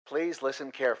Please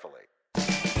listen carefully.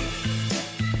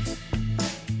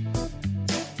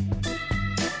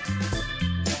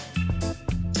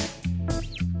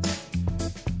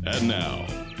 And now,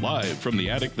 live from the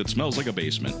attic that smells like a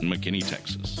basement in McKinney,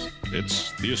 Texas,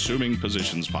 it's the Assuming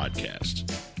Positions Podcast,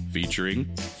 featuring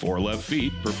Four Left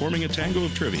Feet performing a tango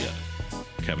of trivia,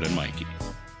 Kevin and Mikey.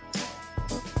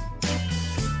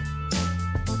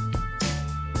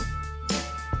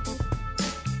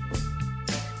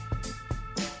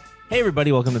 Hey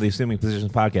everybody, welcome to the Assuming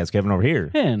Positions Podcast. Kevin over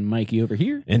here. And Mikey over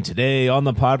here. And today on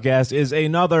the podcast is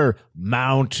another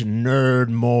Mount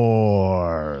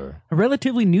Nerdmore. A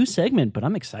relatively new segment, but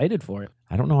I'm excited for it.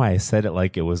 I don't know why I said it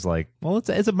like it was like, well,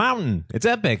 it's a mountain. It's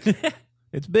epic.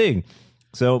 It's big.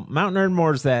 So Mount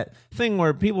Nerdmore is that thing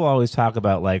where people always talk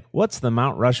about like, what's the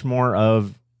Mount Rushmore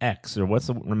of X or what's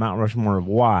the Mount Rushmore of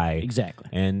Y? Exactly.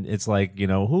 And it's like, you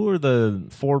know, who are the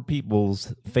four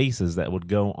people's faces that would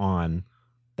go on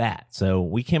that? So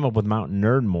we came up with Mount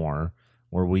Nerdmore,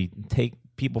 where we take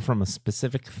people from a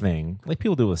specific thing, like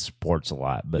people do with sports a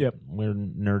lot, but Yep. we're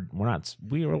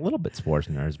a little bit sports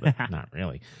nerds, but not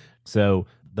really. So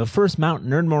the first Mount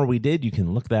Nerdmore we did, you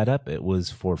can look that up. It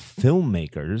was for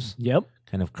filmmakers, Yep.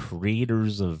 kind of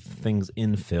creators of things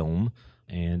in film,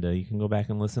 and you can go back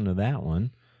and listen to that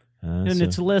one. And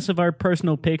it's less of our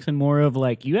personal picks and more of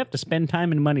like, you have to spend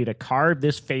time and money to carve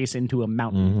this face into a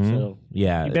mountain. So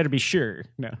yeah, you better be sure.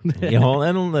 No. you know,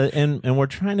 and we're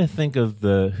trying to think of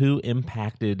the who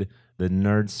impacted the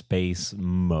nerd space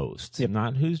most. Yep.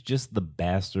 Not who's just the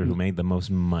best or who made the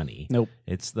most money. Nope.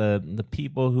 It's the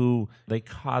people who they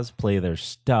cosplay their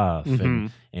stuff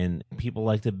and people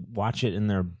like to watch it in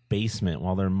their basement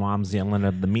while their mom's yelling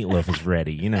at the meatloaf is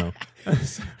ready, you know.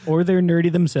 Or they're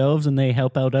nerdy themselves and they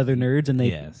help out other nerds and they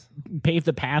Yes. pave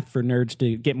the path for nerds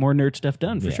to get more nerd stuff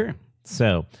done, for Yeah. sure.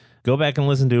 So go back and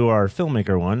listen to our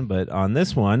filmmaker one, but on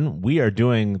this one, we are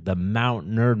doing the Mount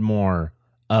Nerdmore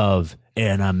of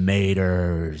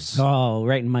animators. Oh,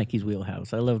 right in Mikey's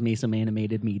wheelhouse. I love me some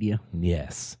animated media.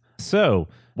 Yes. So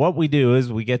what we do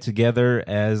is we get together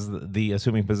as the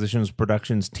Assuming Positions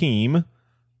Productions team,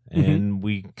 and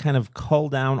we kind of cull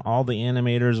down all the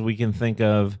animators we can think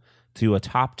of to a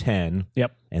top 10.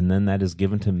 Yep. And then that is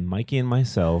given to Mikey and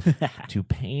myself to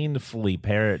painfully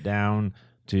pare it down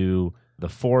to the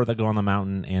four that go on the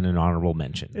mountain and an honorable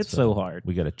mention. It's so hard.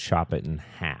 We got to chop it in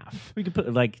half. We could put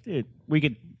we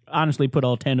could honestly put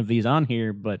all 10 of these on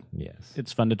here, but Yes.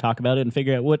 it's fun to talk about it and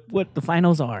figure out what the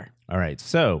finals are. All right.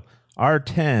 So our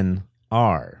 10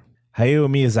 are Hayao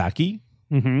Miyazaki,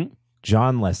 Mm-hmm.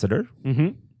 John Lasseter, Mm-hmm.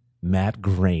 Matt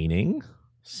Groening,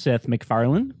 Seth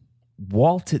MacFarlane,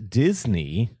 Walt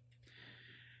Disney,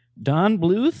 Don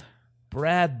Bluth,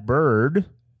 Brad Bird,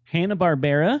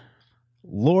 Hanna-Barbera,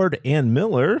 Lord Ann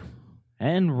Miller.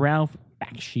 and Ralph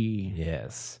Bakshi.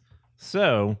 Yes.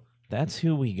 So that's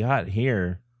who we got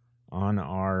here on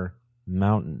our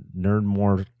Mount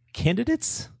Nerdmore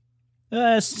candidates.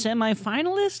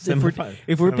 Semi-finalists?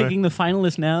 If we're picking the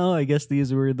finalists now, I guess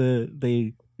these were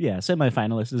the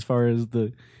semi-finalists as far as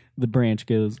the branch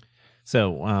goes.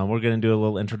 So we're going to do a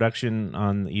little introduction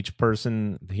on each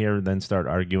person here, then start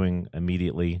arguing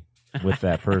immediately with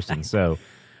that person. So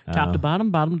Top to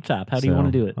bottom, bottom to top. How do you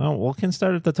want to do it? Well, we can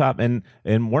start at the top, and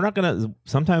we're not gonna.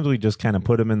 Sometimes we just kind of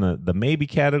put them in the maybe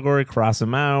category, cross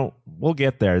them out. We'll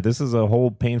get there. This is a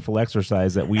whole painful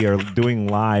exercise that we are doing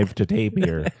live to tape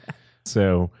here.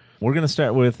 So we're gonna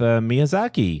start with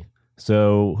Miyazaki.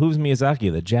 So who's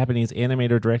Miyazaki? The Japanese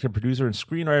animator, director, producer, and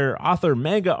screenwriter, author,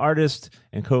 manga artist,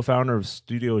 and co-founder of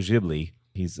Studio Ghibli.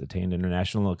 He's attained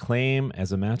international acclaim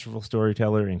as a masterful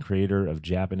storyteller and creator of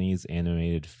Japanese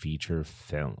animated feature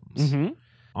films. Mm-hmm.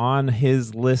 On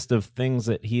his list of things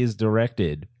that he has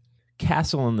directed,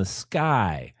 Castle in the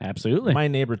Sky, Absolutely. My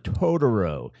Neighbor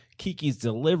Totoro, Kiki's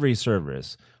Delivery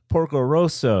Service, Porco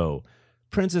Rosso,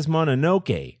 Princess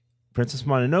Mononoke. Princess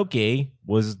Mononoke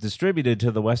was distributed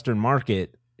to the Western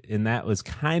market, and that was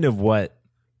kind of what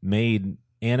made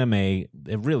anime, it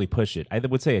really pushed it. I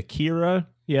would say Akira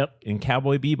Yep. and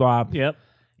Cowboy Bebop Yep.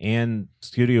 and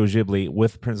Studio Ghibli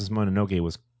with Princess Mononoke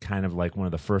was kind of like one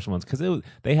of the first ones, because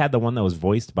they had the one that was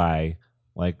voiced by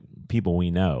like people we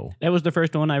know. That was the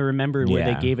first one I remember where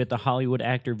Yeah. they gave it the Hollywood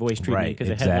actor voice treatment, Right, because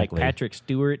it had like exactly. Patrick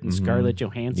Stewart and Scarlett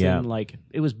Johansson. Yeah. Like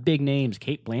it was big names.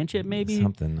 Kate Blanchett maybe.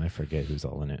 Something, I forget who's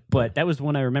all in it. But that was the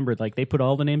one I remembered. Like they put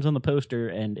all the names on the poster,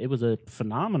 and it was a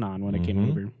phenomenon when it came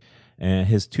over.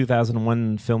 His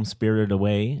 2001 film Spirited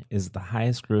Away is the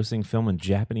highest grossing film in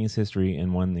Japanese history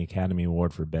and won the Academy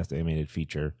Award for Best Animated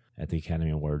Feature at the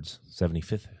Academy Awards,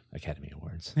 75th Academy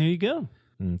Awards. There you go.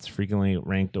 And it's frequently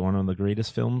ranked one of the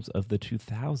greatest films of the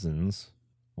 2000s.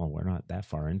 well, we're not that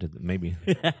far into maybe.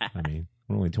 I mean,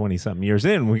 we're only 20-something years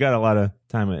in. We got a lot of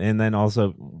time. And then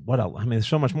also, what else? I mean, there's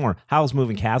so much more. Howl's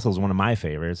Moving Castle is one of my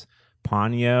favorites.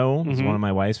 Ponyo is one of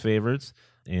my wife's favorites.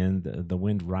 And The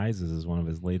Wind Rises is one of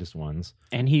his latest ones.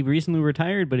 And he recently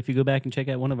retired, but if you go back and check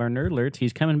out one of our nerd alerts,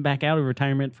 he's coming back out of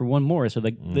retirement for one more. So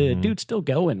the dude's still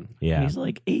going. Yeah. And he's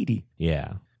like 80.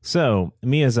 Yeah. So,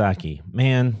 Miyazaki,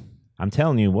 man, I'm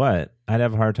telling you what, I'd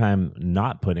have a hard time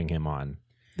not putting him on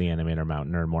the Animator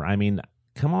Mount Nerdmore. I mean,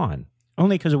 come on.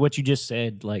 Only because of what you just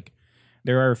said. Like,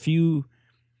 there are a few,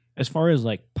 as far as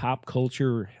like pop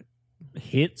culture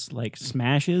hits, like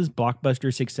smashes,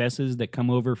 blockbuster successes that come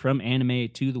over from anime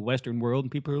to the Western world,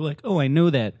 and people are like, oh, I know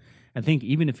that. I think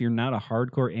even if you're not a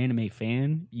hardcore anime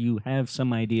fan, you have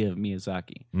some idea of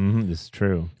Miyazaki. This is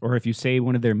true. Or if you say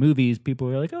one of their movies, people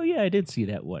are like, oh yeah, I did see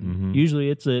that one. Usually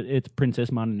it's Princess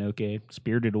Mononoke.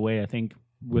 Spirited Away, I think,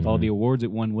 with all the awards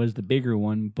it won, was the bigger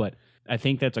one, but I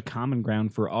think that's a common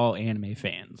ground for all anime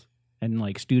fans. And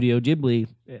like Studio Ghibli,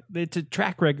 it's a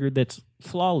track record that's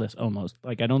flawless almost.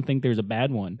 Like, I don't think there's a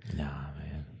bad one. Nah,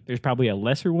 man. There's probably a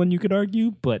lesser one you could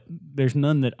argue, but there's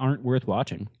none that aren't worth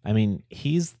watching. I mean,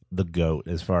 he's the GOAT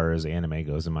as far as anime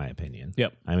goes, in my opinion.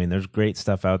 Yep. I mean, there's great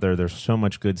stuff out there. There's so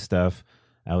much good stuff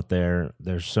out there.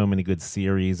 There's so many good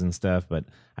series and stuff. But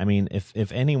I mean,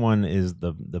 if anyone is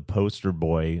the poster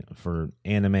boy for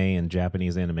anime and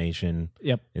Japanese animation,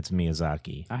 Yep. it's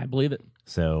Miyazaki. I believe it.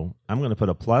 So I'm going to put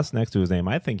a plus next to his name.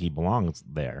 I think he belongs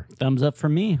there. Thumbs up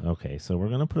from me. Okay, so we're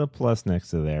going to put a plus next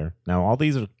to there. Now, all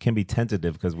these can be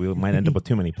tentative because we might end up with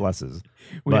too many pluses.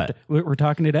 We're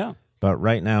talking it out. But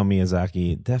right now,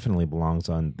 Miyazaki definitely belongs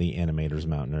on the Animator's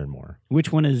Mount Nerdmore.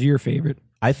 Which one is your favorite?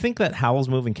 I think that Howl's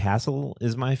Moving Castle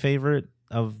is my favorite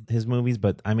of his movies,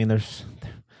 but I mean,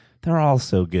 they're all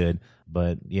so good.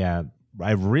 But yeah,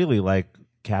 I really like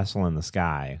Castle in the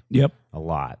Sky. Yep. A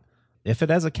lot. If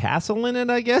it has a castle in it,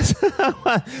 I guess.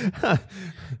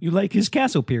 You like his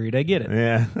castle period. I get it.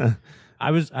 Yeah.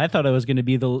 I thought I was going to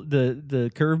be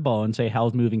the curveball and say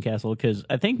Howl's Moving Castle, because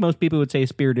I think most people would say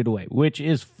Spirited Away, which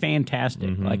is fantastic.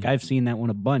 Like, I've seen that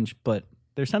one a bunch, but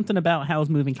there's something about Howl's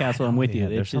Moving Castle. I'm with you.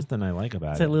 There's It's just, something I like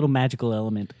about it's it. that little magical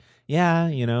element. Yeah,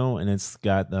 and it's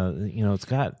got it's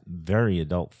got very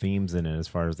adult themes in it as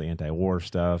far as the anti-war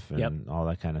stuff and all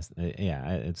that kind of stuff. Yeah,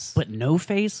 it's But No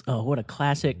Face, oh, what a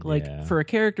classic. Like, Yeah. for a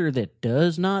character that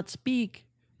does not speak,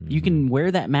 you can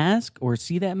wear that mask or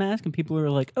see that mask, and people are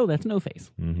like, oh, that's No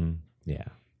Face. yeah.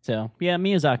 So, yeah,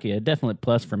 Miyazaki, a definite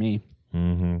plus for me.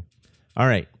 All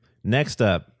right, next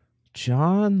up,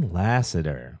 John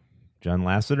Lasseter. John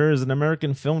Lasseter is an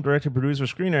American film director, producer,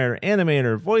 screenwriter,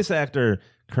 animator, voice actor,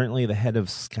 currently the head of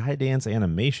Skydance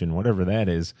Animation, whatever that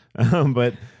is,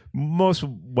 but most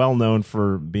well-known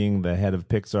for being the head of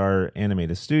Pixar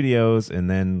Animated Studios. And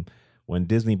then when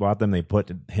Disney bought them, they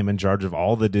put him in charge of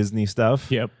all the Disney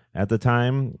stuff. Yep. At the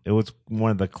time, it was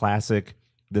one of the classic,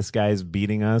 this guy's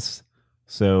beating us,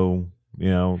 so,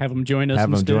 Have him join us. have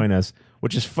him instead. join us,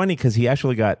 which is funny because he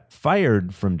actually got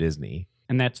fired from Disney.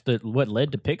 And that's what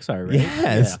led to Pixar, right?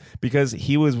 Yes, Yeah. because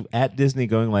he was at Disney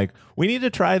going like, we need to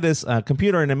try this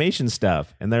computer animation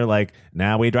stuff. And they're like,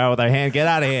 now we draw with our hand, get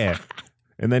out of here.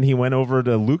 And then he went over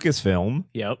to Lucasfilm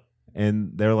Yep.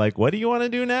 and they're like, what do you want to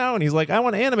do now? And he's like, I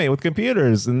want to animate with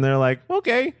computers. And they're like,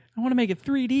 okay. I want to make it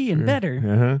 3D and better.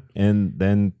 Uh-huh. And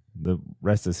then the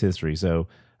rest is history. So,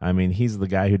 I mean, he's the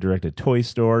guy who directed Toy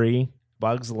Story,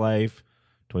 Bug's Life,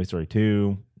 Toy Story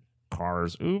 2,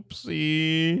 Cars,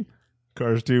 oopsie,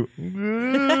 Cars 2.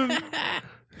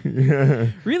 Yeah.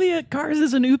 Really, Cars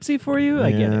is an oopsie for you?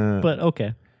 I get Yeah. it, but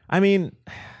okay. I mean,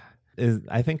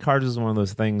 I think Cars is one of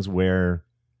those things where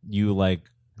you like,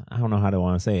 I don't know how to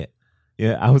want to say it.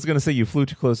 Yeah, I was going to say you flew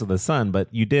too close to the sun, but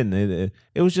you didn't.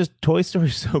 It was just Toy Story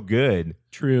so good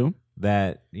True.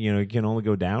 that, it can only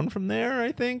go down from there,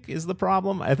 I think, is the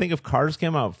problem. I think if Cars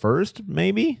came out first,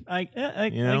 maybe. I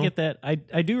know? get that. I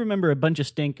do remember a bunch of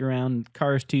stink around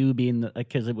Cars 2 being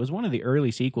because it was one of the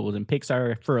early sequels, and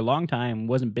Pixar for a long time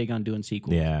wasn't big on doing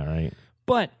sequels. Yeah, right.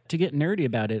 But to get nerdy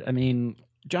about it, I mean,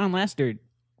 John Lasseter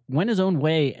went his own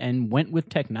way and went with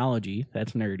technology.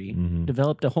 That's nerdy.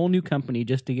 Developed a whole new company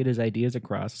just to get his ideas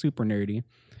across. Super nerdy.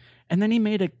 And then he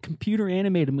made a computer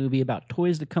animated movie about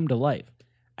toys that come to life.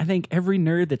 I think every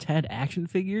nerd that's had action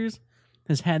figures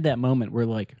has had that moment where,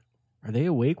 like, are they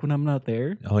awake when I'm not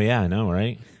there? Oh, yeah, I know,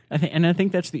 right? I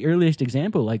think that's the earliest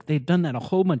example. Like, they've done that a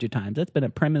whole bunch of times. That's been a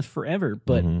premise forever.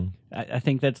 But I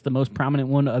think that's the most prominent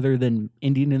one, other than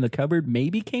Indian in the Cupboard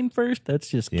maybe came first. That's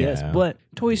just guess. Yeah. But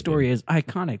Toy Story is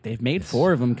iconic. They've made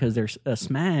 4 of them because they're a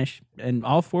smash, and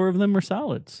all 4 of them are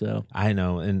solid. So I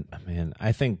know. And, man,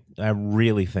 I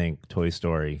really think Toy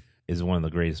Story is one of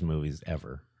the greatest movies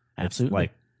ever. Absolutely. It's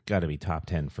like got to be top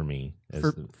 10 for me.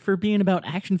 For being about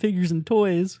action figures and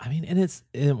toys. I mean,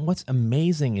 and what's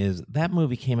amazing is that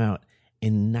movie came out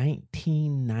in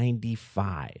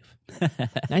 1995.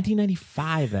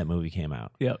 1995, that movie came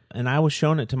out. Yep. And I was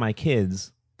showing it to my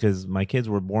kids because my kids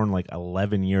were born like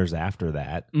 11 years after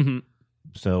that. Mm-hmm.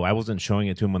 So I wasn't showing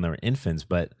it to them when they were infants,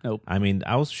 but Nope. I mean,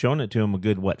 I was showing it to them a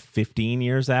good, 15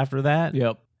 years after that?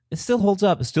 Yep. It still holds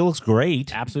up. It still looks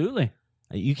great. Absolutely.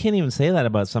 You can't even say that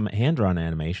about some hand-drawn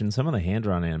animation. Some of the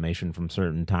hand-drawn animation from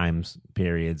certain times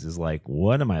periods is like,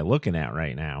 what am I looking at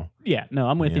right now? Yeah, no,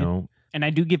 I'm with you. know? And I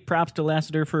do give props to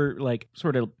Lasseter for like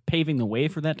sort of paving the way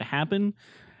for that to happen.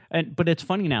 But it's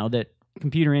funny now that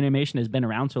computer animation has been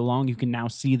around so long, you can now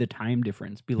see the time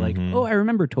difference. Be like, oh, I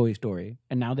remember Toy Story.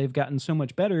 And now they've gotten so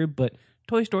much better. But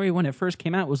Toy Story, when it first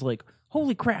came out, was like,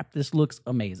 holy crap, this looks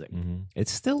amazing. It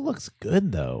still looks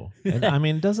good, though. I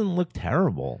mean, it doesn't look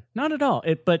terrible. Not at all.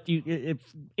 But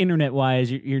internet wise,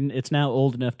 it's now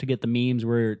old enough to get the memes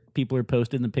where people are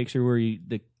posting the picture where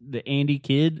the Andy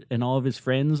kid and all of his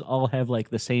friends all have like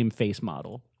the same face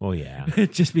model. Well, yeah.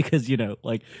 Just because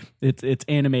like it's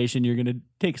animation, you're gonna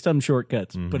take some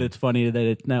shortcuts. But it's funny that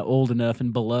it's now old enough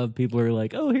and beloved. People are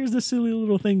like, oh, here's this silly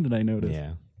little thing that I noticed.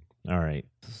 Yeah. All right.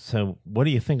 So, what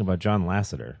do you think about John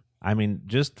Lasseter? I mean,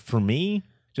 just for me,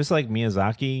 just like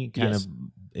Miyazaki kind of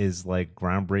is like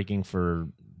groundbreaking for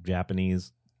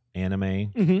Japanese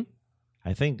anime,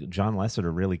 I think John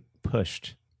Lasseter really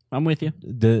pushed. I'm with you.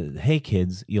 Hey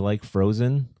kids, you like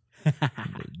Frozen?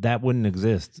 That wouldn't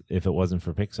exist if it wasn't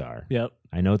for Pixar. Yep.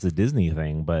 I know it's a Disney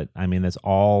thing, but I mean, that's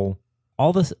all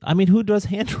this. I mean, who does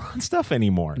hand-drawn stuff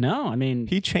anymore? No, I mean,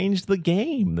 He changed the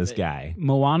game, this guy.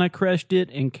 Moana crushed it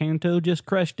and Kanto just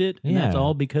crushed it. And that's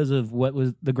all because of what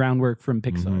was the groundwork from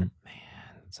Pixar.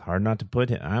 It's hard not to put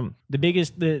him. The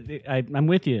biggest, I'm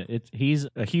with you. He's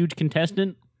a huge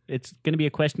contestant. It's going to be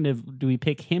a question of, do we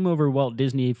pick him over Walt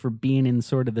Disney for being in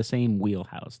sort of the same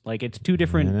wheelhouse? Like, it's two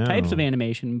different types of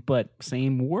animation, but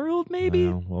same world, maybe?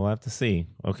 Well, we'll have to see.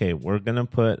 Okay, we're going to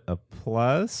put a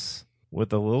plus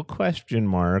with a little question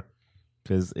mark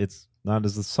because it's not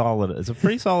as solid. It's a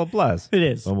pretty solid plus. It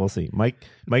is. Well, we'll see.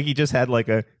 Mikey just had like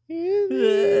a...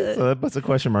 So that puts a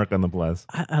question mark on the plus.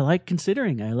 I like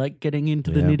considering. I like getting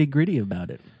into the nitty-gritty about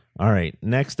it. All right,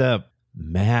 next up,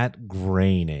 Matt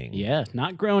Groening. Yeah,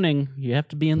 not Groening. You have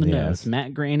to be in the know. It's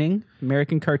Matt Groening,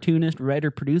 American cartoonist,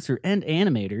 writer, producer, and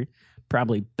animator.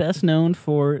 Probably best known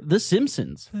for The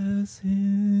Simpsons. The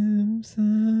Simpsons.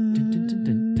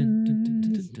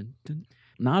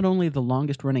 Not only the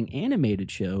longest running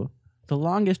animated show, the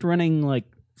longest running like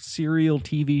serial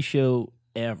TV show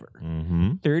ever.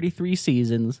 33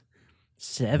 seasons,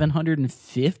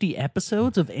 750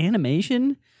 episodes of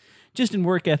animation. Just in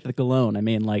work ethic alone, I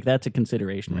mean, like, that's a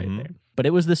consideration right there. But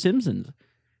it was The Simpsons.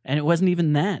 And it wasn't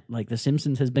even that. Like, The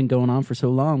Simpsons has been going on for so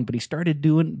long, but he started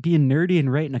being nerdy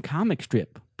and writing a comic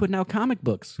strip, putting out comic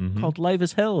books called Live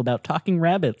as Hell about talking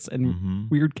rabbits and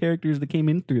weird characters that came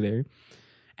in through there.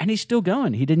 And he's still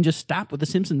going. He didn't just stop with The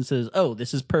Simpsons and says, oh,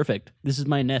 this is perfect. This is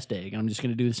my nest egg. I'm just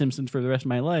going to do The Simpsons for the rest of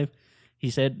my life. He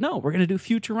said, no, we're going to do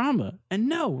Futurama. And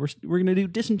no, we're going to do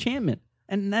Disenchantment.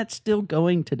 And that's still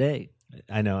going today.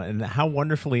 I know. And how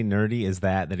wonderfully nerdy is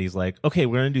that he's like, okay,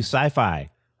 we're going to do sci-fi.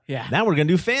 Yeah. Now we're going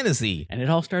to do fantasy. And it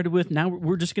all started with, now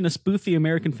we're just going to spoof the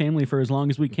American family for as long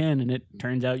as we can. And it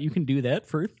turns out you can do that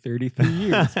for 33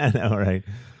 years. I know, right?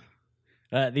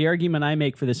 The argument I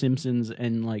make for The Simpsons,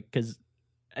 and like, because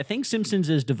I think Simpsons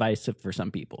is divisive for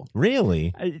some people.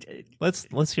 Really?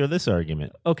 Let's hear this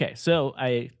argument. Okay, so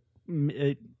I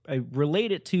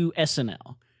relate it to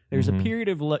SNL. There's a period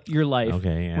of your life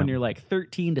when you're like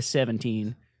 13 to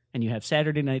 17 and you have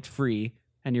Saturday nights free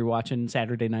and you're watching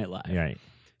Saturday Night Live. Right.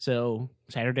 So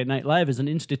Saturday Night Live is an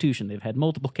institution. They've had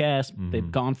multiple casts.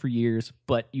 They've gone for years,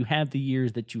 but you have the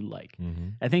years that you like.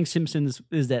 I think Simpsons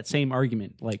is that same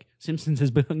argument. Like, Simpsons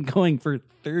has been going for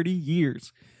 30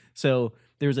 years. So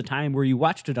there's a time where you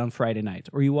watched it on Friday nights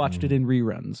or you watched it in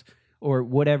reruns or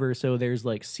whatever. So there's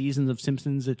like seasons of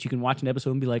Simpsons that you can watch an episode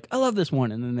and be like, I love this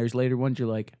one. And then there's later ones you're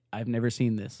like, I've never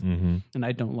seen this and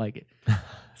I don't like it.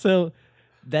 So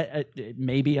that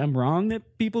maybe I'm wrong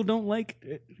that people don't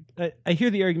like. I hear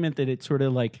the argument that it sort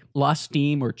of like lost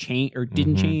steam or change or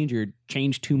didn't change or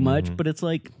changed too much, but it's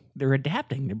like they're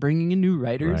adapting. They're bringing in new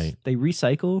writers. Right. They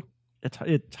recycle.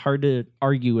 It's hard to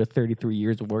argue with 33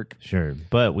 years of work. Sure.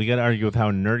 But we got to argue with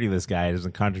how nerdy this guy is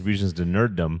and contributions to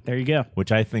nerddom. There you go.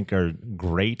 Which I think are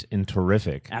great and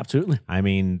terrific. Absolutely. I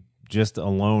mean, just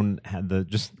alone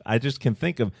I just can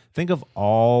think of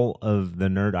all of the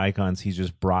nerd icons he's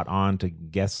just brought on to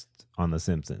guest on The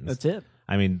Simpsons. That's it.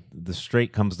 I mean, the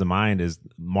straight comes to mind is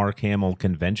Mark Hamill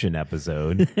convention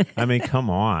episode. I mean, come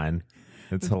on.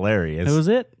 It's hilarious. That was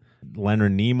it.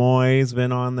 Leonard Nimoy's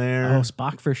been on there. Oh,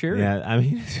 Spock for sure. Yeah, I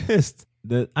mean,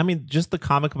 just the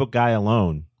comic book guy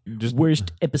alone. Just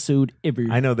Worst episode ever.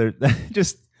 I know they're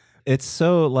just. It's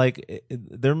so like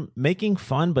they're making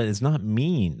fun, but it's not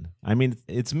mean. I mean,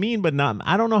 it's mean, but not.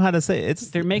 I don't know how to say it.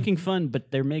 They're making fun,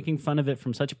 but they're making fun of it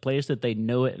from such a place that they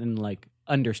know it and like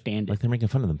understand it. Like they're making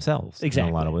fun of themselves. Exactly.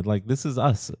 In a lot of ways. Like this is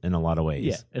us in a lot of ways.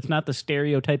 Yeah, it's not the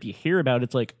stereotype you hear about.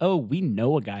 It's like, oh, we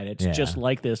know a guy that's just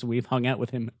like this. We've hung out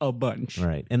with him a bunch.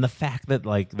 Right. And the fact that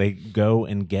like they go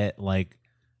and get like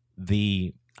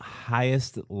the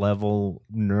highest level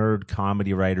nerd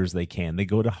comedy writers they can. They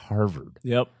go to Harvard.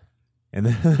 Yep. And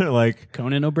then they're like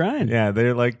Conan O'Brien. Yeah,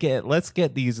 they're like, let's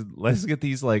get these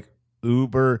like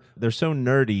uber. They're so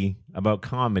nerdy about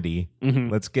comedy. Mm-hmm.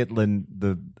 Let's get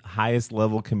the highest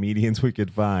level comedians we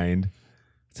could find.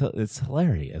 It's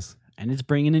hilarious. And it's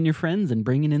bringing in your friends and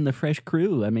bringing in the fresh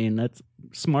crew. I mean, that's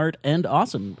smart and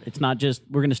awesome. It's not just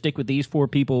we're going to stick with these 4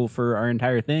 people for our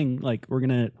entire thing. Like, we're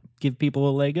going to give people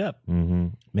a leg up. Mm-hmm.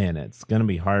 Man, it's going to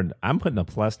be hard. I'm putting a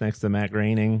plus next to Matt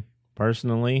Groening.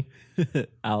 Personally,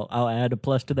 I'll add a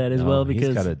plus to that as well because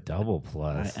he's got a double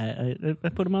plus. I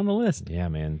put him on the list. Yeah,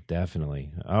 man, definitely.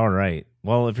 All right.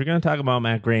 Well, if you're going to talk about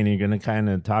Matt Groening, you're going to kind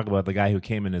of talk about the guy who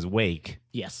came in his wake.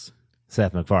 Yes,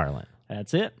 Seth MacFarlane.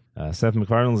 That's it. Seth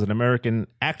MacFarlane is an American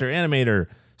actor, animator,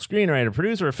 screenwriter,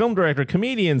 producer, film director,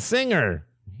 comedian, singer.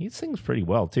 He sings pretty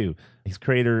well too. He's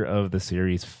creator of the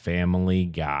series Family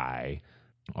Guy.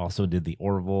 Also did the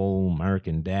Orville,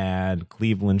 American Dad,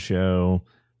 Cleveland Show.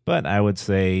 But I would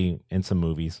say in some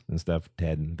movies and stuff,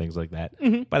 Ted and things like that.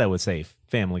 Mm-hmm. But I would say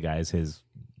Family Guy is his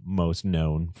most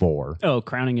known for. Oh,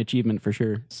 crowning achievement for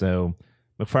sure. So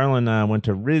MacFarlane went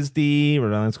to RISD,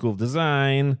 Rhode Island School of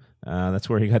Design. That's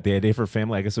where he got the idea for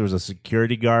Family. I guess there was a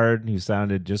security guard who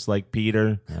sounded just like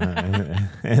Peter.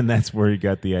 And that's where he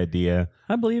got the idea.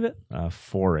 I believe it.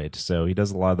 For it. So he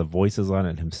does a lot of the voices on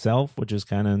it himself, which is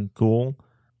kind of cool.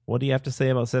 What do you have to say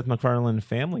about Seth MacFarlane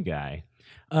Family Guy?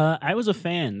 I was a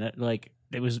fan. That like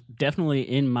it was definitely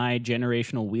in my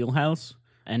generational wheelhouse,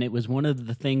 and it was one of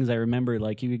the things I remember.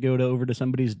 Like you could go over to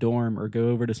somebody's dorm or go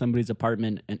over to somebody's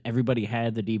apartment, and everybody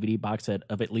had the DVD box set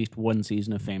of at least one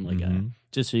season of Family Guy,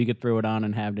 just so you could throw it on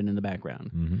and have it in the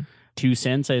background. Mm-hmm. 2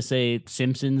 cents, I say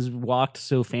Simpsons walked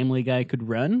so Family Guy could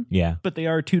run. Yeah, but they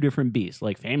are 2 different beasts.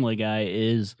 Like Family Guy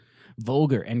is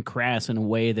vulgar and crass in a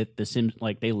way that the Sims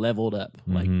they leveled up.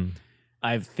 Like.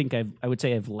 I would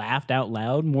say I've laughed out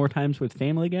loud more times with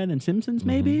Family Guy than Simpsons,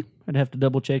 maybe. I'd have to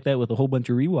double check that with a whole bunch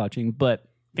of rewatching, but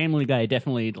Family Guy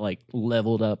definitely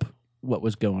leveled up what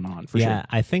was going on for sure. Yeah,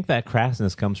 I think that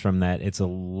crassness comes from that it's a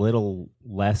little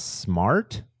less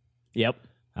smart. Yep.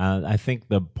 I think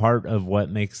the part of what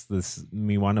makes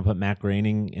me want to put Matt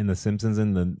Groening in The Simpsons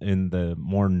in the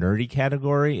more nerdy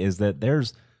category is that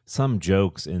there's some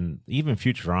jokes in even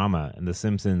Futurama and The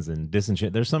Simpsons and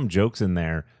Disenchant. There's some jokes in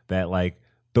there that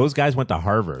those guys went to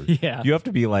Harvard. Yeah. You have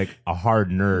to be a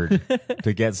hard nerd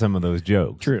to get some of those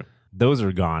jokes. True. Those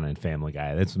are gone in Family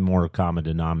Guy. That's more common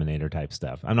denominator type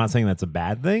stuff. I'm not saying that's a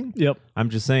bad thing. Yep. I'm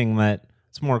just saying that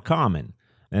it's more common.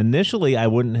 Initially, I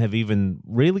wouldn't have even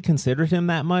really considered him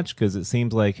that much because it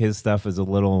seems like his stuff is a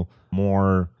little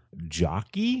more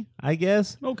jockey, I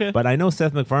guess. Okay. But I know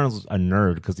Seth MacFarlane's a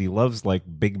nerd because he loves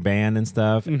big band and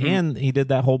stuff. And he did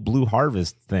that whole Blue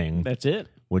Harvest thing. That's it.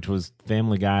 Which was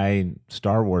Family Guy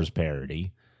Star Wars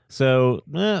parody. So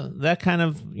that kind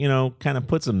of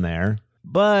puts him there.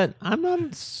 But I'm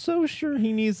not so sure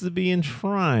he needs to be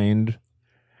enshrined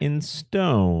in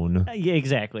stone. Yeah,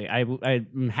 exactly.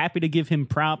 I'm happy to give him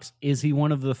props. Is he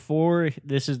one of the 4?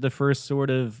 This is the first sort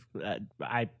of...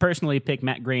 I personally pick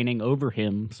Matt Groening over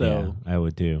him, so... Yeah, I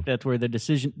would too. That's where the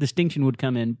distinction would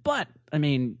come in. But, I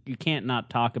mean, you can't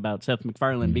not talk about Seth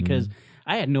MacFarlane because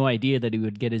I had no idea that he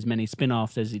would get as many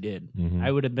spin-offs as he did.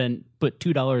 I would have put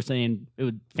 $2 saying it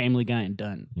would Family Guy and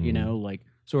done,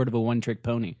 sort of a one-trick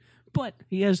pony. But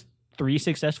he has 3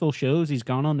 successful shows. He's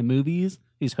gone on to movies.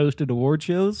 He's hosted award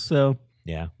shows, so...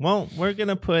 Yeah. Well, we're going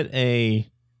to put a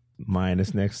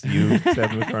minus next to you,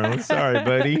 Seth MacFarlane. Sorry,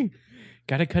 buddy.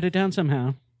 Got to cut it down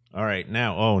somehow. All right.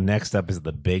 Now, next up is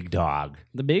the big dog.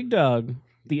 The big dog.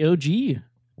 The OG.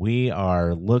 We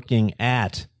are looking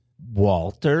at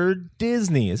Walter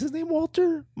Disney. Is his name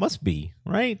Walter? Must be,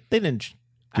 right? They didn't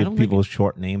give people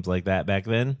short names like that back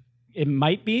then. It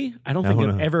might be. I don't think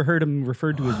I've ever heard him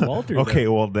referred to as Walter. Okay,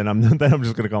 well then I'm just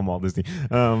going to call him Walt Disney.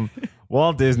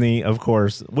 Walt Disney, of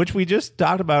course, which we just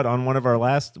talked about on one of our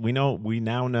last. We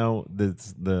now know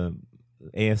the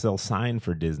ASL sign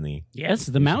for Disney. Yes,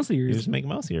 the mouse You ears. just make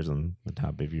mouse ears on the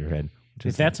top of your head.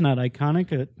 If that's not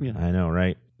iconic, yeah. I know,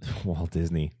 right? Walt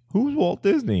Disney. Who's Walt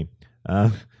Disney?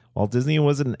 Walt Disney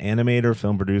was an animator,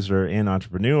 film producer, and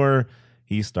entrepreneur.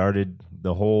 He started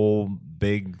the whole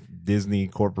big Disney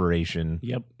corporation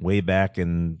Yep. way back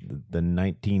in the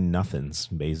 19-nothings,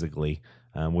 basically,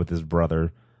 with his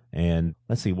brother. And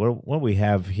let's see, what we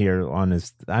have here on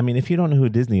his... I mean, if you don't know who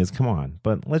Disney is, come on.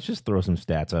 But let's just throw some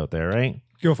stats out there, right?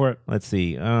 Go for it. Let's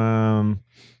see.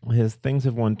 His things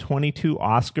have won 22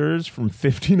 Oscars from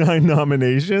 59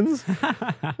 nominations.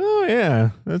 Oh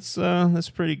yeah, that's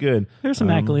pretty good. There's some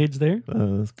accolades there.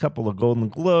 A couple of Golden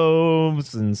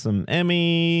Globes and some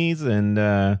Emmys,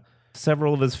 and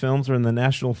several of his films are in the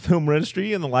National Film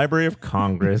Registry and the Library of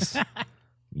Congress.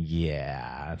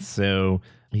 Yeah. So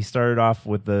he started off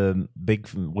with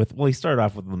he started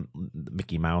off with the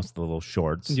Mickey Mouse, the little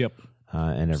shorts. Yep.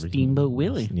 And everything. Steamboat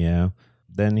Willie. Yeah.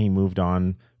 Then he moved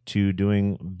on to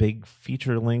doing big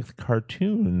feature-length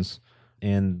cartoons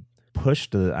and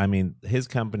pushed his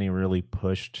company really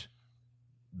pushed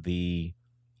the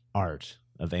art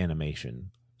of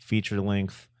animation.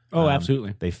 Feature-length. Oh,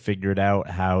 absolutely. They figured out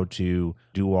how to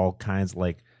do all kinds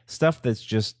like stuff that's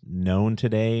just known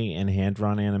today in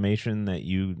hand-drawn animation that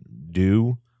you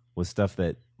do was stuff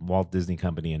that Walt Disney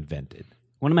Company invented.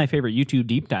 One of my favorite YouTube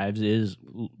deep dives is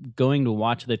going to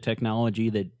watch the technology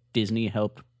that Disney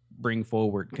helped bring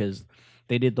forward, because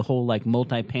they did the whole like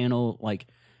multi-panel like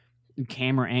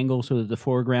camera angle so that the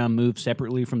foreground moved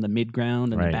separately from the midground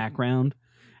and Right. the background.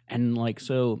 And like,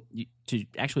 so to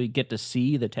actually get to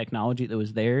see the technology that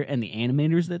was there and the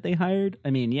animators that they hired, I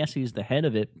mean, yes, he's the head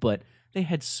of it, but they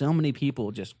had so many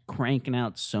people just cranking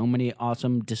out so many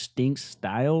awesome, distinct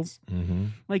styles. Mm-hmm.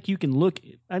 Like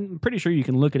I'm pretty sure you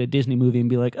can look at a Disney movie and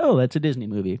be like, oh, that's a Disney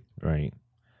movie. Right.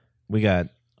 We got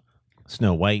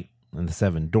Snow White and the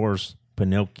Seven Dwarfs,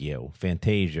 Pinocchio,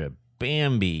 Fantasia,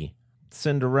 Bambi,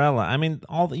 Cinderella. I mean,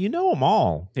 you know them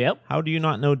all. Yep. How do you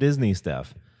not know Disney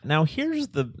stuff? Now here's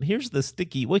the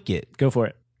sticky wicket. Go for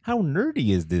it. How nerdy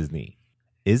is Disney?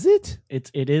 Is it?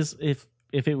 It is. If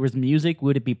it was music,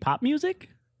 would it be pop music?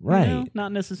 Right. You know,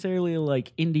 not necessarily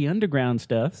like indie underground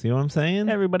stuff. See what I'm saying?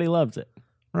 Everybody loves it.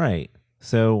 Right.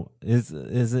 So is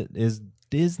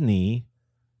Disney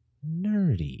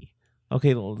nerdy?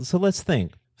 Okay, so let's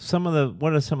think.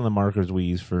 What are some of the markers we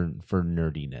use for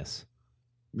nerdiness?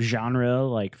 Genre,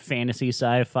 like fantasy,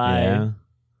 sci-fi. Yeah.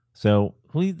 So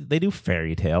they do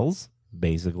fairy tales,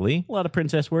 basically. A lot of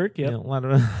princess work. Yep. Yeah, a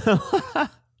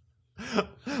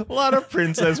lot of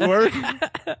princess work.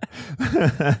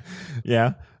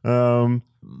 Yeah.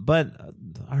 But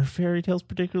are fairy tales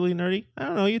particularly nerdy? I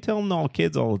don't know. You tell them to all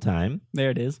kids all the time. There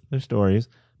it is. Their stories.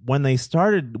 When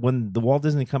the Walt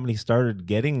Disney Company started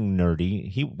getting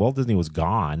nerdy, Walt Disney was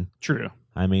gone. True.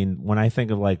 I mean, when I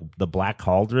think of like the Black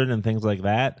Cauldron and things like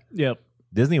that, Yep.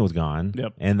 Disney was gone.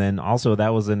 Yep. And then also that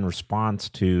was in response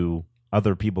to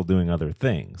other people doing other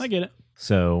things. I get it.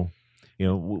 So,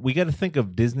 we got to think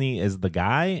of Disney as the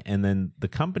guy, and then the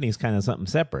company's kind of something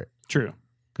separate. True.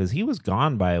 Because he was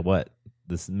gone by the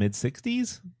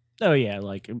mid-60s? Oh yeah,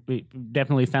 like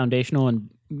definitely foundational and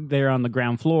there on the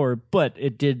ground floor, but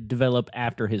it did develop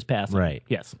after his passing. Right.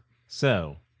 Yes.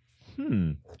 So,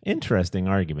 interesting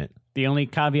argument. The only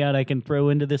caveat I can throw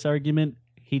into this argument,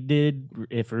 he did,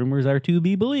 if rumors are to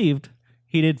be believed,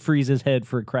 he did freeze his head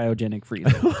for cryogenic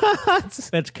freezing. What?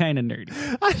 That's kind of nerdy.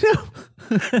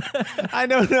 I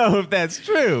don't know if that's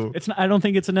true. It's not, I don't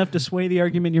think it's enough to sway the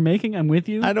argument you're making. I'm with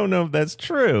you. I don't know if that's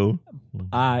true.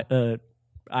 I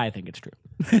think it's true.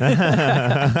 So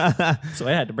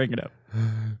I had to bring it up.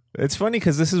 It's funny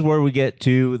because this is where we get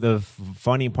to the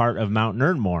funny part of Mount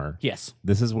Nerdmore. Yes.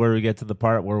 This is where we get to the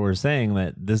part where we're saying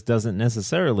that this doesn't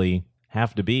necessarily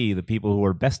have to be the people who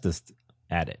are bestest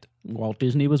at it. Walt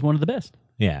Disney was one of the best.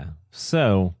 Yeah.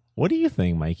 So, what do you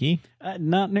think, Mikey?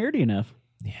 Not nerdy enough.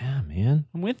 Yeah, man.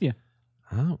 I'm with you.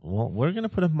 Well, we're going to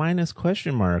put a minus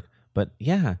question mark. But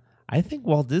yeah, I think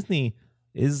Walt Disney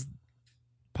is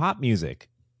pop music,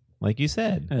 like you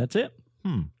said. That's it.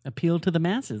 Appeal to the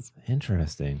masses.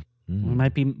 Interesting. It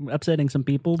might be upsetting some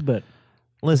people, but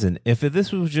Listen, if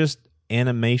this was just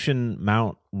animation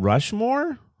Mount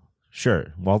Rushmore,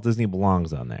 sure, Walt Disney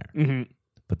belongs on there. mm-hmm.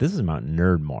 But this is Mount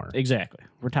Nerdmore. Exactly.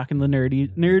 We're talking the nerd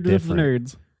of the Different.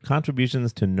 nerds.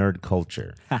 Contributions to nerd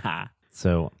culture. Haha.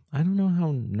 So I don't know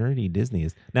how nerdy Disney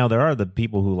is. Now, there are the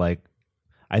people who I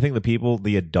think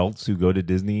the adults who go to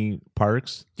Disney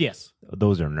parks, Yes.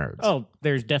 those are nerds. Oh,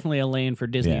 there's definitely a lane for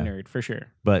Disney Yeah. nerd, for sure.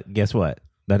 But guess what?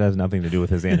 That has nothing to do with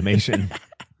his animation.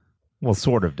 Well,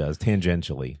 sort of does,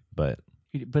 tangentially, but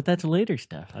But that's later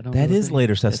stuff. I don't. That know is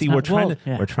later stuff. it's See, not-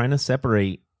 we're trying to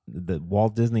separate the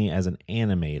Walt Disney as an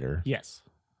animator Yes.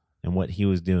 and what he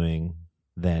was doing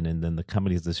then, and then the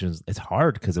company's decisions. It's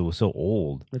hard because it was so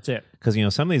old. That's it. Because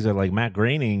some of these are like Matt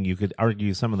Groening. You could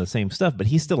argue some of the same stuff, but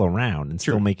he's still around and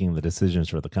still True. making the decisions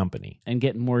for the company. And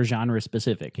getting more genre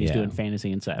specific. He's Yeah. doing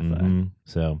fantasy and sci-fi. Mhm.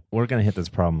 So we're gonna hit this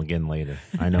problem again later.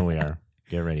 I know we are.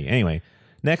 Get ready. Anyway,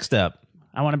 next up.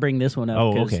 I want to bring this one up.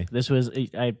 Oh, 'cause okay. This was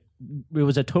it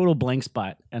was a total blank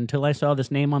spot until I saw this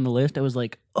name on the list. I was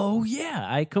like, oh yeah,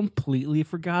 I completely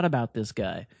forgot about this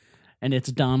guy, and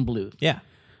it's Don Bluth. Yeah.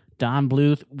 Don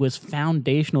Bluth was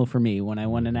foundational for me when I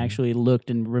went and actually looked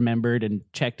and remembered and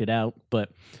checked it out.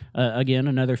 But again,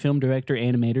 another film director,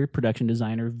 animator, production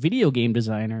designer, video game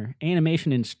designer,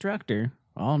 animation instructor,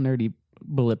 all nerdy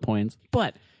bullet points.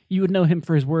 But you would know him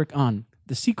for his work on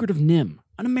The Secret of Nim,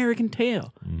 An American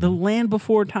Tale, The Land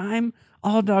Before Time,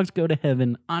 All Dogs Go to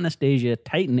Heaven, Anastasia,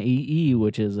 Titan AE,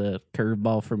 which is a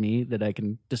curveball for me that I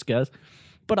can discuss,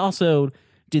 but also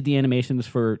did the animations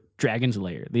for Dragon's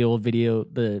Lair, the old video,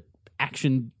 the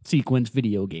action sequence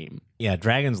video game. Yeah,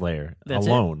 Dragon's Lair That's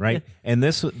alone, it. right? And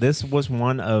this was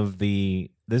one of this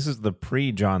is the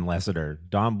pre-John Lasseter.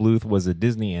 Don Bluth was a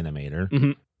Disney animator,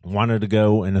 Mhm. wanted to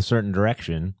go in a certain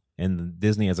direction, and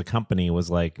Disney as a company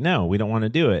was like, no, we don't want to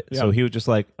do it. So Yeah. he was just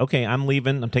like, okay, I'm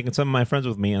leaving. I'm taking some of my friends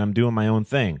with me, and I'm doing my own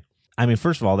thing. I mean,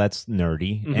 first of all, that's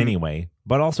nerdy anyway,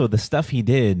 but also the stuff he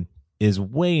did is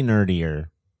way nerdier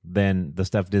than the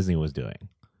stuff Disney was doing.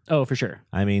 Oh, for sure.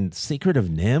 I mean, Secret of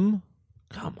Nim?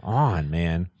 Come on,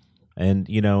 man. And,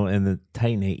 and the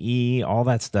Titan AE, all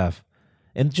that stuff.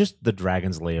 And just the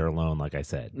Dragon's Lair alone, like I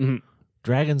said. Mhm.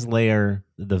 Dragon's Lair,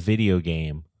 the video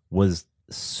game, was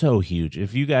so huge.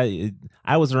 If you guys,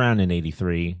 I was around in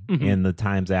 83 and the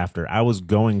times after. I was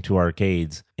going to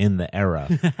arcades in the era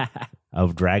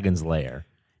of Dragon's Lair.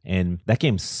 And that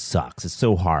game sucks. It's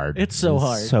so hard. It's so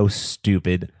hard. So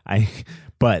stupid.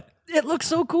 But It looks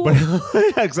so cool.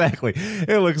 exactly.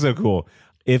 It looks so cool.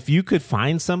 If you could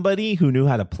find somebody who knew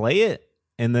how to play it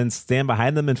and then stand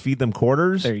behind them and feed them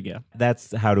quarters, There you go.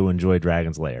 that's how to enjoy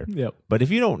Dragon's Lair. Yep. But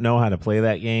if you don't know how to play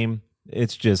that game,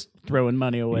 it's just Throwing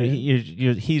money away,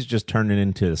 he's just turning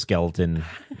into a skeleton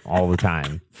all the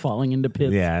time. falling into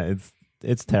pits. Yeah,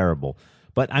 it's terrible.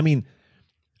 But I mean,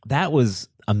 that was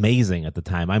amazing at the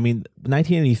time. I mean,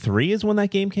 1983 is when that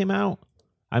game came out.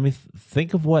 I mean,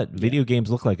 think of what video games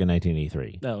look like in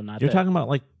 1983. No, not You're that. talking about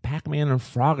like Pac-Man and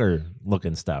Frogger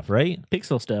looking stuff, right?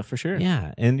 Pixel stuff for sure.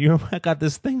 Yeah, and I got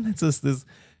this thing that's this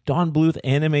Don Bluth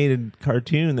animated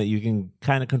cartoon that you can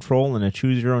kind of control in a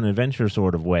choose-your-own-adventure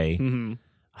sort of way. Mm-hmm.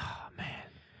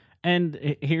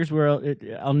 And here's where I'll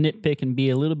nitpick and be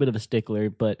a little bit of a stickler,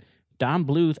 but Don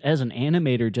Bluth, as an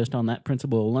animator, just on that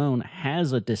principle alone,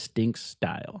 has a distinct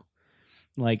style.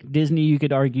 Like Disney, you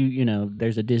could argue,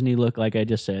 there's a Disney look, like I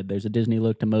just said. There's a Disney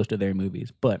look to most of their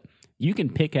movies. But you can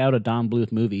pick out a Don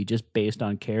Bluth movie just based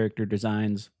on character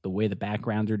designs, the way the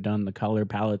backgrounds are done, the color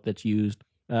palette that's used.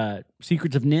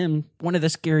 Secrets of Nim, one of the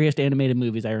scariest animated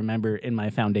movies I remember in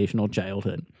my foundational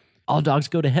childhood. All Dogs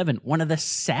Go to Heaven, one of the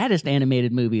saddest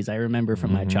animated movies I remember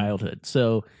from my childhood.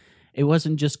 So it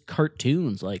wasn't just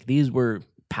cartoons. Like these were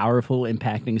powerful,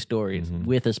 impacting stories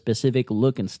with a specific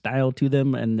look and style to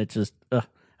them. And it's just, I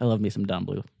love me some Don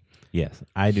Bluth. Yes,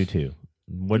 I do too.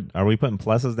 What are we putting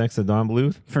pluses next to Don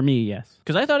Bluth? For me, yes.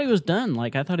 Because I thought he was done.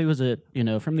 Like, I thought he was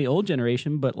from the old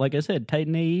generation. But like I said,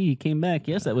 Titan AE came back.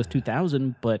 Yes, that was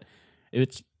 2000, but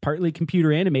it's partly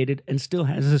computer animated and still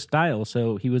has his style.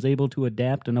 So he was able to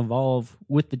adapt and evolve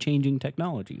with the changing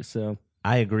technology. So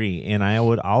I agree, and I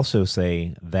would also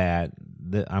say that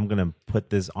I'm going to put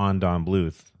this on Don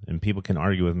Bluth, and people can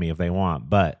argue with me if they want,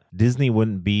 but Disney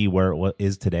wouldn't be where it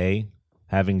is today,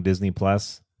 having Disney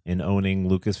Plus and owning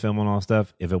Lucasfilm and all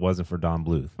stuff, if it wasn't for Don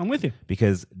Bluth. I'm with you.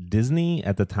 Because Disney,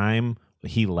 at the time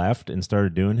he left and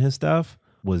started doing his stuff,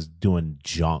 was doing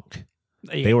junk.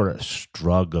 They were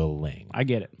struggling. I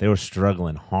get it. They were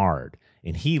struggling hard,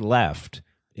 and he left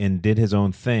and did his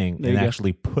own thing There and you go.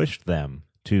 actually pushed them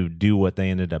to do what they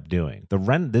ended up doing. The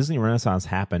Disney Renaissance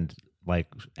happened like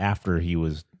after he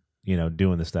was,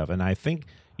 doing the stuff, and I think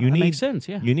That makes sense,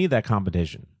 yeah. you need that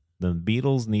competition. The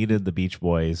Beatles needed the Beach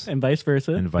Boys, And vice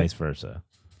versa. and vice versa.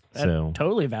 That's So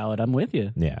totally valid. I'm with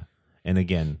you. yeah, and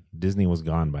again, Disney was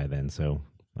gone by then, so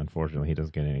unfortunately, he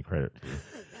doesn't get any credit.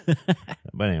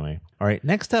 But anyway, all right.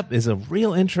 Next up is a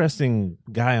real interesting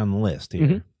guy on the list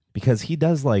here because he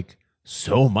does like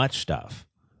so much stuff,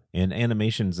 and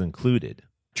animations included.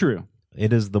 True.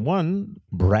 It is the one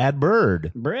Brad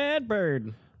Bird. Brad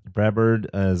Bird. Brad Bird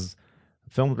as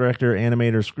film director,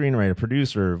 animator, screenwriter,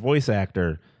 producer, voice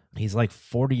actor. He's like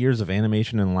 40 years of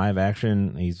animation and live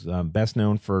action. He's best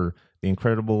known for The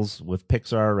Incredibles with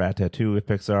Pixar, Ratatouille with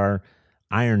Pixar,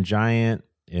 Iron Giant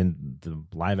in the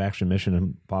live action Mission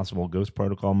Impossible Ghost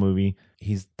Protocol movie.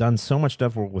 He's done so much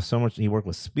stuff. He worked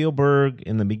with Spielberg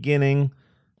in the beginning.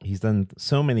 He's done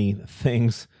so many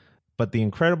things, but The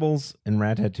Incredibles and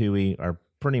Ratatouille are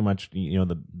pretty much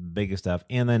the biggest stuff.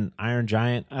 And then Iron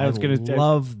Giant. I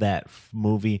love that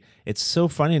movie. It's so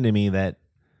funny to me that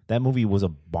movie was a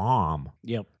bomb.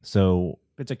 Yep. So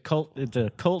it's a cult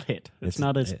hit.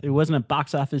 It wasn't a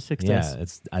box office success. Yeah,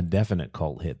 it's a definite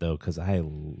cult hit though, because I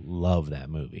love that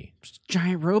movie.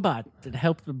 Giant robot that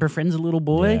helped befriends a little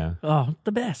boy. Yeah. Oh,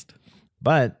 the best.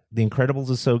 But The Incredibles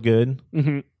is so good.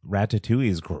 Mm-hmm. Ratatouille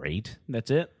is great.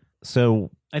 That's it. So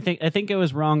I think I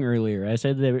was wrong earlier. I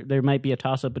said there might be a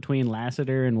toss up between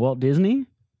Lasseter and Walt Disney,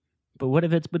 but what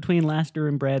if it's between Lasseter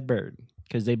and Brad Bird?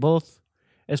 Because they both,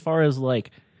 as far as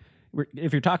like,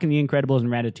 if you're talking The Incredibles and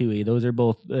Ratatouille, those are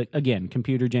both again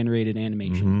computer generated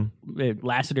animation. Mm-hmm.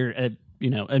 Lasseter,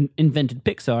 invented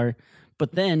Pixar,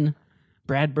 but then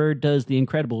Brad Bird does The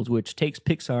Incredibles, which takes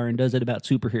Pixar and does it about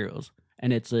superheroes,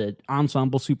 and it's an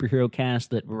ensemble superhero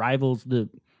cast that rivals the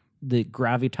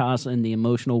gravitas and the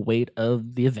emotional weight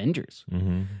of the Avengers.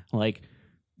 Mm-hmm. Like,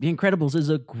 The Incredibles is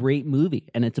a great movie,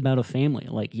 and it's about a family.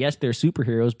 Like, yes, they're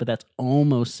superheroes, but that's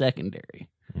almost secondary.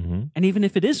 Mm-hmm. And even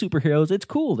if it is superheroes, it's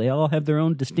cool. They all have their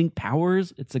own distinct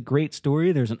powers. It's a great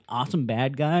story. There's an awesome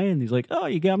bad guy, and he's like, "Oh,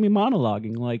 you got me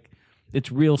monologuing." Like,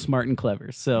 it's real smart and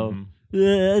clever. So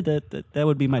that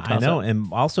would be my toss-up. I know,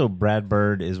 and also Brad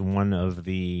Bird is one of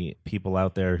the people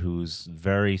out there who's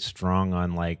very strong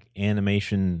on like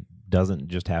animation doesn't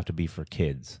just have to be for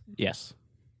kids. Yes,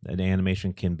 that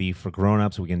animation can be for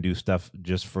grown-ups. We can do stuff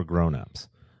just for grown-ups.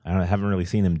 I haven't really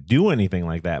seen him do anything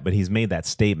like that, but he's made that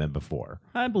statement before.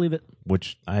 I believe it.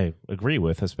 Which I agree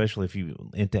with, especially if you're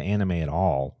into anime at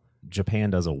all.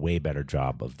 Japan does a way better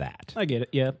job of that. I get it,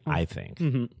 yeah. I think,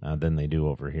 than they do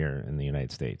over here in the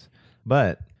United States.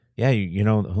 But, yeah,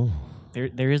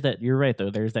 There is that, you're right, though.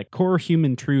 There's that core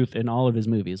human truth in all of his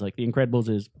movies. Like, The Incredibles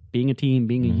is being a team,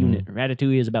 being a unit.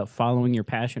 Ratatouille is about following your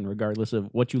passion, regardless of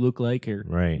what you look like or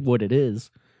what it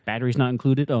is. Batteries not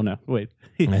included? Oh, no. Wait.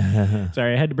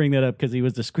 Sorry, I had to bring that up because he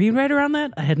was the screenwriter on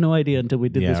that. I had no idea until we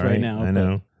did this right now. I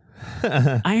know.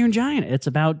 Iron Giant, it's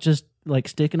about just like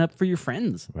sticking up for your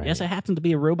friends. Right. Yes, I happen to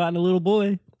be a robot and a little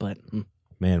boy, but...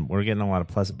 Man, we're getting a lot of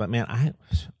pluses. But, man,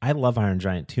 I love Iron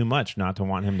Giant too much not to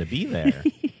want him to be there.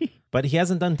 But he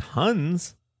hasn't done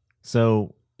tons,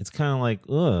 so it's kind of like,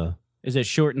 ugh. Is it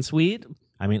short and sweet?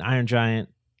 I mean, Iron Giant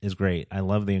is great. I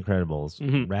love The Incredibles.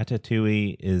 Mm-hmm.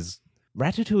 Ratatouille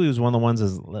was one of the ones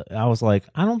I was like,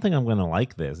 I don't think I'm going to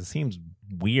like this. It seems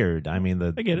weird. I mean,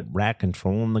 the rat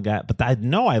controlling the guy. But I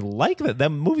like that. That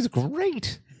movie's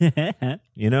great. What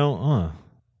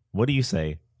do you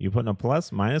say? You putting a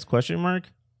plus, minus, question mark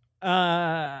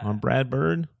on Brad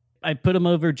Bird? I put him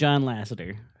over John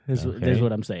Lasseter. Is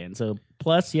what I'm saying. So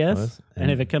plus, yes. Plus,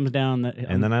 and if it comes down...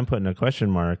 and then I'm putting a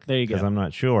question mark. There you go. Because I'm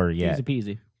not sure yet. Easy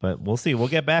peasy. But we'll see. We'll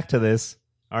get back to this.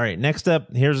 All right, next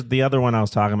up, here's the other one I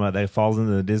was talking about that falls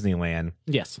into the Disneyland.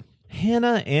 Yes.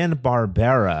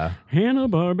 Hanna-Barbera.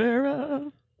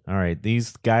 Hanna-Barbera. All right,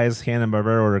 these guys, Hanna-Barbera,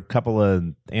 were a couple of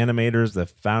animators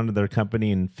that founded their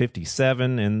company in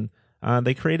 1957, and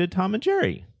they created Tom and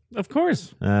Jerry. Of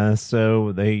course.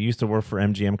 So they used to work for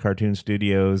MGM Cartoon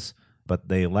Studios, but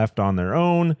they left on their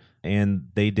own, and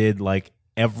they did like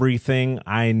everything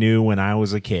I knew when I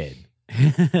was a kid.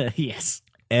 Yes.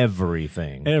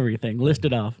 Everything. List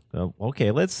it off.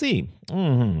 Okay, let's see.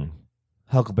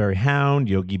 Huckleberry Hound,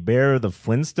 Yogi Bear, the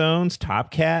Flintstones,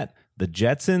 Top Cat, the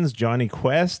Jetsons, Johnny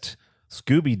Quest,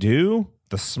 Scooby-Doo,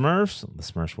 the Smurfs. The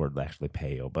Smurfs were actually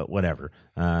pale, but whatever.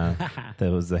 That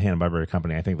was the Hanna-Barbera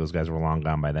company. I think those guys were long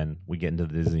gone by then. We get into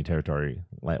the Disney territory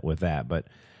with that. But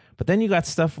then you got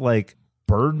stuff like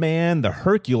Birdman, the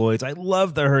Herculoids. I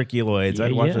love the Herculoids.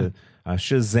 I'd watch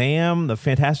Shazam, the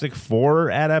Fantastic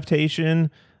Four adaptation,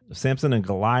 Samson and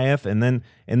Goliath. And then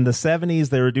in the 70s,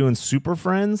 they were doing Super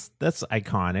Friends. That's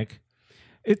iconic.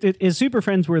 Is Super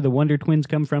Friends where the Wonder Twins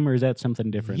come from, or is that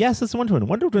something different? Yes, it's Wonder Twin.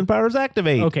 Wonder Twin powers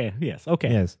activate. Okay, yes,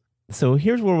 okay. Yes. So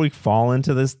here's where we fall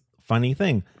into this funny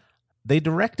thing. They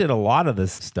directed a lot of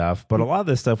this stuff, but a lot of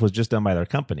this stuff was just done by their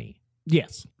company.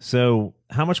 Yes. So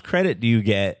how much credit do you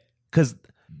get? Because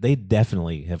they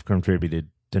definitely have contributed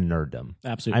to nerddom.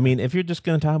 Absolutely. I mean, if you're just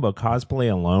going to talk about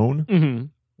cosplay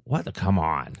alone, come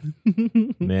on,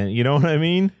 man. You know what I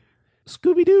mean?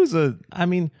 Scooby-Doo's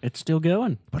it's still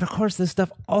going. But of course, this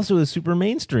stuff also is super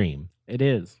mainstream. It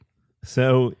is.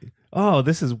 So,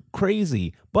 this is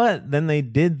crazy. But then they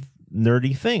did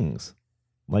nerdy things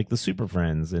like the Super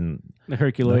Friends and The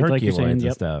Herculoids, like you're saying, and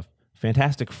yep. stuff.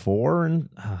 Fantastic Four, and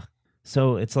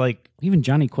so it's like Even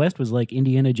Johnny Quest was like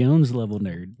Indiana Jones level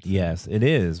nerd. yes, it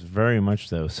is very much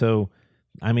so. So,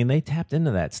 I mean, they tapped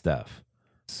into that stuff.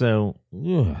 So,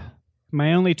 ugh.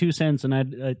 My only 2 cents, and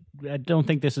I don't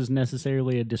think this is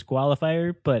necessarily a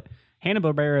disqualifier, but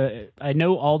Hanna-Barbera, I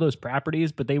know all those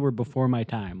properties, but they were before my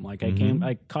time. Like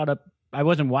I caught up. I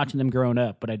wasn't watching them growing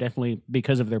up, but I definitely,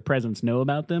 because of their presence, know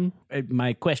about them.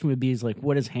 My question would be: is like,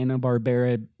 what is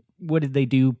Hanna-Barbera? What did they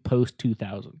do post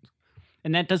 2000s?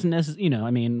 And that doesn't necessarily,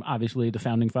 I mean, obviously the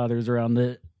founding fathers are on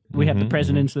the. We have the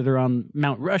presidents that are on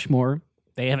Mount Rushmore.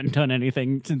 They haven't done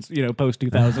anything since post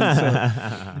 2000. So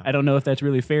I don't know if that's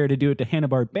really fair to do it to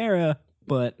Hanna-Barbera,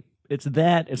 but it's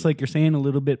that. It's like you're saying, a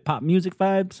little bit pop music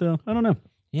vibe. So I don't know.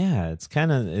 Yeah,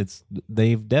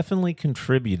 they've definitely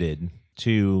contributed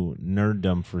to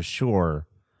nerddom for sure,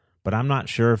 but I'm not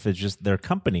sure if it's just their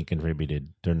company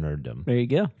contributed to nerddom. There you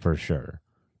go. For sure.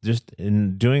 Just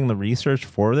in doing the research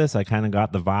for this, I kind of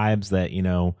got the vibes that,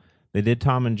 they did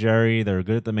Tom and Jerry. They were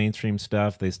good at the mainstream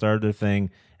stuff. They started their thing,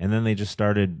 and then they just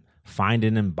started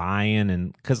finding and buying.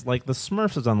 And because like the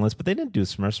Smurfs was on the list, but they didn't do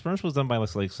Smurfs. Smurfs was done by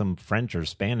like some French or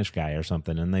Spanish guy or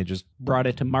something, and they just brought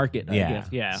it to market. I guess.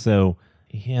 Yeah. So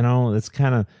it's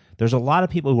kind of there's a lot of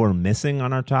people who are missing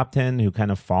on our top 10 who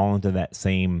kind of fall into that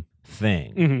same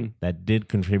thing that did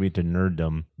contribute to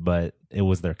nerddom, but it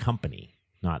was their company,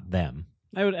 not them.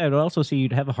 I would also see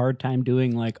you'd have a hard time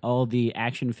doing like all the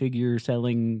action figure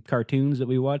selling cartoons that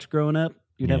we watched growing up.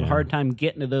 You'd have a hard time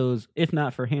getting to those, if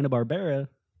not for Hanna-Barbera,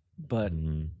 but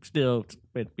still,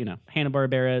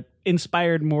 Hanna-Barbera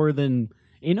inspired more than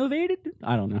innovated.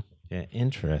 I don't know. Yeah,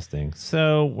 interesting.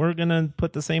 So we're going to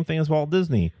put the same thing as Walt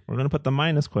Disney. We're going to put the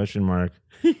minus question mark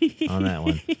on that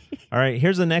one. All right,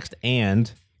 here's the next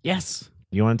and. Yes.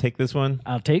 You want to take this one?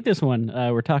 I'll take this one.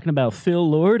 We're talking about Phil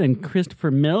Lord and Christopher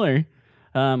Miller.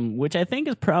 Which I think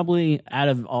is probably, out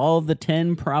of all of the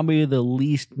 10, probably the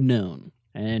least known.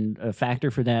 And a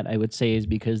factor for that, I would say, is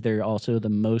because they're also the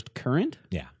most current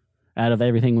out of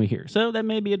everything we hear. So that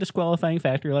may be a disqualifying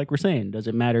factor, like we're saying. Does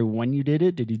it matter when you did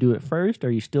it? Did you do it first?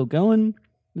 Are you still going?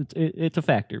 It's a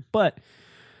factor. But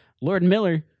Lord and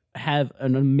Miller have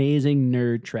an amazing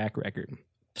nerd track record.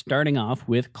 Starting off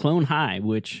with Clone High,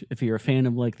 which, if you're a fan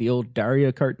of like the old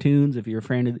Daria cartoons, if you're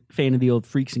a fan of the old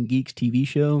Freaks and Geeks TV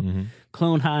show,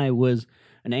 Clone High was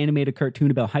an animated cartoon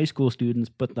about high school students,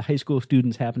 but the high school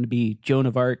students happened to be Joan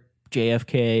of Arc,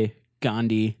 JFK,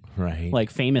 Gandhi, like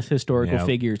famous historical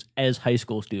figures as high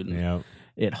school students. Yep.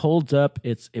 It holds up.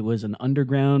 It was an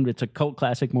underground. It's a cult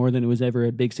classic more than it was ever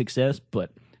a big success,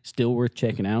 but still worth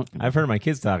checking out. I've heard my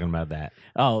kids talking about that.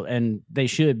 Oh, and they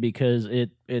should, because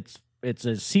it's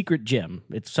a secret gem.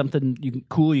 It's something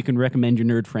you can recommend your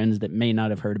nerd friends that may not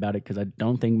have heard about it, because I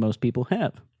don't think most people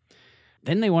have.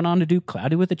 Then they went on to do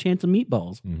Cloudy with a Chance of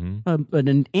Meatballs,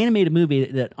 an animated movie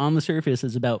that on the surface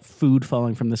is about food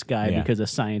falling from the sky because a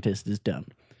scientist is dumb.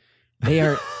 They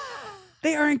are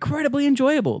incredibly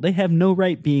enjoyable. They have no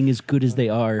right being as good as they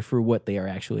are for what they are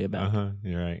actually about.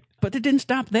 You're right. But it didn't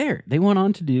stop there. They went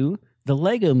on to do the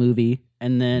Lego Movie,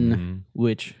 and then,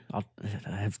 which I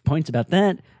have points about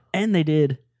that, and they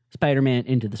did Spider-Man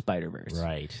Into the Spider-Verse.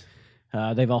 Right.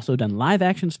 They've also done live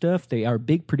action stuff. They are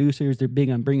big producers. They're big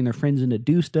on bringing their friends in to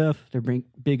do stuff. They're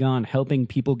big on helping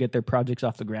people get their projects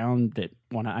off the ground that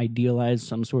want to idealize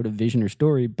some sort of vision or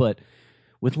story. But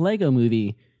with Lego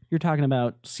Movie, you're talking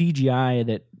about CGI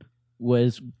that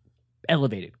was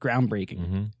elevated,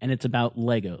 groundbreaking, and it's about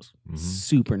Legos,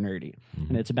 super nerdy,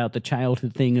 and it's about the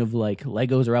childhood thing of like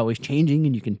Legos are always changing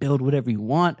and you can build whatever you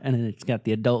want, and then it's got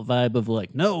the adult vibe of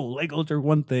like, no, Legos are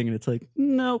one thing, and it's like,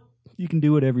 no, you can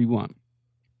do whatever you want.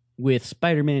 With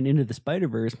Spider-Man Into the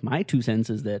Spider-Verse, my 2 cents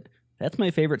is that that's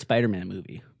my favorite Spider-Man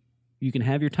movie. You can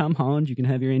have your Tom Holland, you can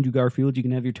have your Andrew Garfield, you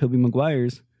can have your Tobey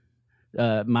Maguires.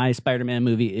 My Spider-Man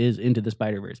movie is Into the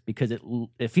Spider-Verse, because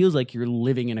it feels like you're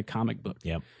living in a comic book.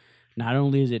 Yep. Not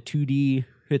only is it 2D,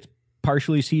 it's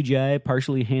partially CGI,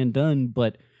 partially hand done,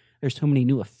 but there's so many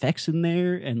new effects in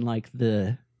there, and like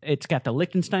it's got the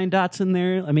Liechtenstein dots in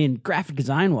there. I mean, graphic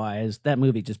design wise, that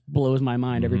movie just blows my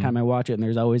mind every time I watch it, and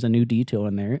there's always a new detail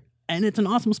in there. And it's an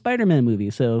awesome Spider-Man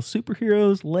movie. So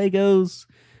superheroes, Legos,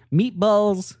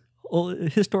 meatballs,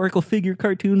 historical figure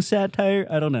cartoon satire.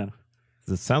 I don't know.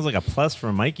 It sounds like a plus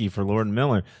for Mikey for Lord and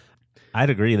Miller. I'd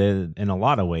agree that in a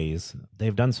lot of ways,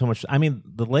 they've done so much. I mean,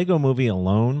 the Lego Movie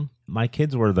alone, my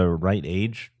kids were the right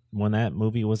age when that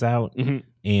movie was out,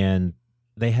 and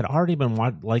they had already been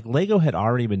like Lego had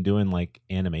already been doing like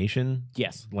animation,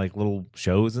 Yes. like little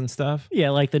shows and stuff.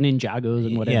 Yeah, like the Ninjagos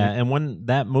and whatever. Yeah, and when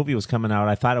that movie was coming out,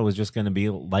 I thought it was just going to be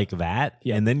like that.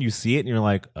 Yep. And then you see it and you're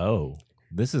like, oh,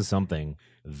 this is something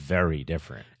very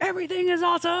different. Everything is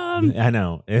awesome. I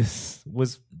know.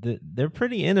 They're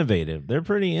pretty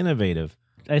innovative.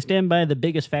 I stand by the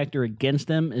biggest factor against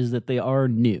them is that they are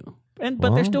new. But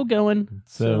Well, they're still going.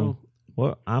 So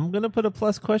Well, I'm going to put a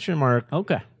plus question mark.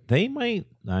 okay. They might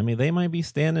be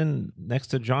standing next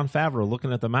to Jon Favreau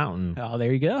looking at the mountain Oh,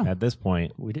 there you go. at this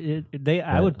point.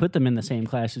 I would put them in the same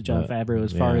class as Jon Favreau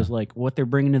as far yeah. as like what they're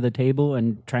bringing to the table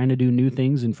and trying to do new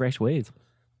things in fresh ways.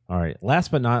 All right.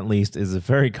 Last but not least is a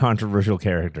very controversial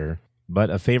character, but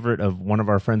a favorite of one of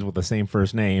our friends with the same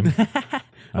first name.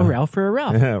 A Ralph for a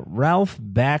Ralph. Ralph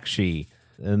Bakshi,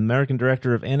 an American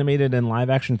director of animated and live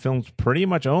action films pretty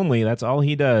much only. That's all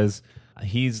he does.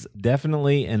 He's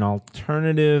definitely an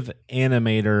alternative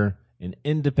animator, an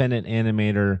independent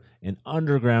animator, an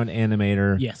underground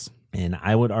animator. Yes. And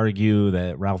I would argue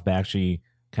that Ralph Bakshi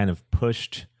kind of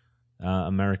pushed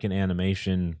American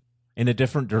animation in a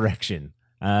different direction.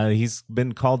 He's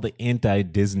been called the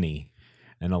anti-Disney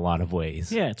in a lot of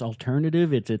ways. Yeah, it's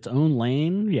alternative. It's its own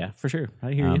lane. Yeah, for sure.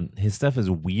 I hear you. His stuff is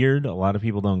weird. A lot of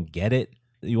people don't get it.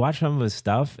 You watch some of his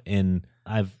stuff, and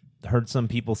I've heard some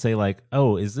people say like,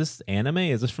 "Oh, is this anime?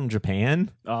 Is this from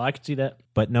Japan?" Oh, I could see that.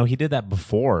 But no, he did that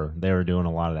before they were doing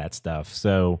a lot of that stuff.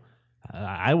 So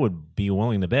I would be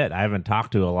willing to bet. I haven't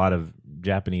talked to a lot of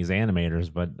Japanese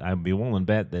animators, but I'd be willing to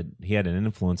bet that he had an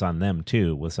influence on them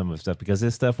too with some of his stuff because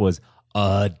his stuff was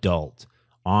adult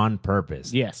on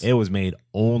purpose. Yes. It was made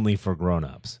only for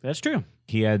grown-ups. That's true.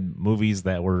 He had movies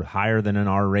that were higher than an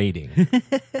R rating.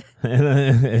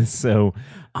 And so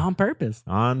On purpose.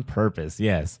 on purpose,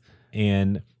 yes.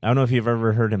 And I don't know if you've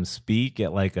ever heard him speak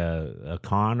at like a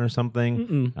con or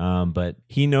something, but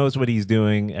he knows what he's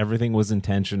doing. Everything was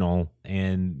intentional,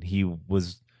 and he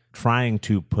was trying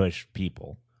to push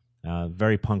people.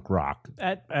 Very punk rock.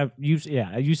 You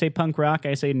say punk rock,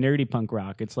 I say nerdy punk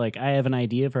rock. It's like I have an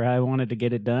idea for how I wanted to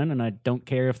get it done, and I don't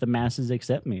care if the masses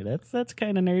accept me. That's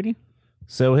kind of nerdy.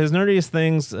 So his nerdiest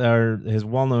things are his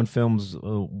well-known films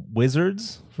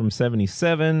Wizards from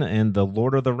 1977 and The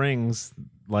Lord of the Rings,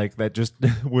 like that just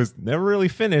was never really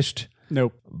finished.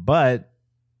 Nope. But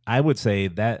I would say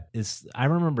I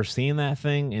remember seeing that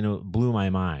thing and it blew my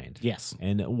mind. Yes.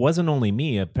 And it wasn't only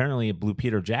me. Apparently it blew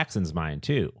Peter Jackson's mind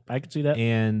too. I could see that.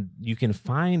 And you can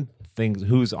find things,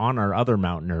 who's on our other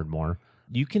Mount Nerdmore,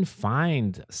 you can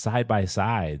find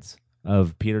side-by-sides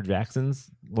of Peter Jackson's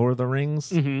Lord of the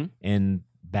Rings and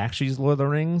Bakshi's Lord of the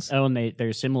Rings. Oh, and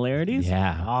there's similarities?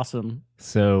 Yeah. Awesome.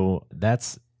 So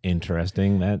that's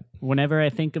interesting. Whenever I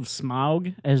think of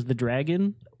Smaug as the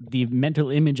dragon, the mental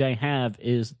image I have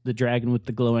is the dragon with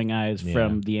the glowing eyes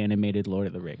from the animated Lord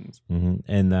of the Rings.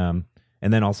 And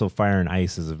then also Fire and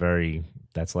Ice is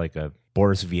that's like a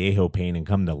Boris Viejo painting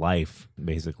come to life,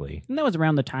 basically. And that was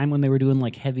around the time when they were doing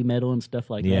like heavy metal and stuff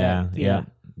like that.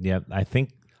 Yeah. I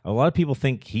think a lot of people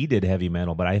think he did heavy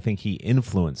metal, but I think he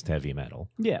influenced heavy metal.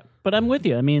 Yeah, but I'm with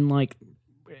you. I mean, like,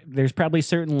 there's probably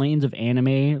certain lanes of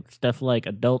anime, stuff like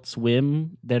Adult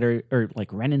Swim or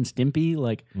like Ren and Stimpy.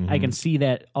 Like, I can see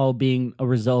that all being a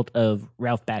result of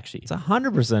Ralph Bakshi. It's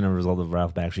 100% a result of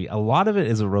Ralph Bakshi. A lot of it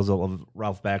is a result of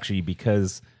Ralph Bakshi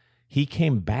because he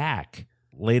came back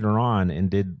later on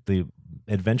and did the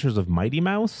Adventures of Mighty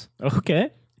Mouse. Okay.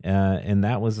 And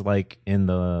that was like in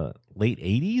the late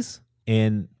 80s.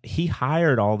 And he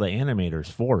hired all the animators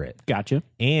for it. Gotcha.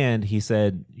 And he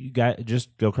said, "You got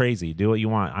just go crazy, do what you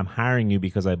want. I'm hiring you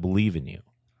because I believe in you."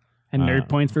 And nerd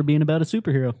points for being about a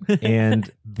superhero.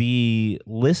 And the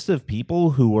list of people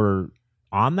who were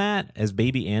on that as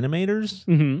baby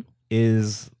animators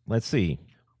is, let's see,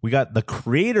 we got the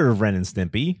creator of Ren and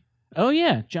Stimpy. Oh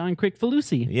yeah, John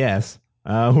Kricfalusi. Yes.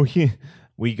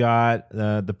 We got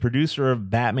the producer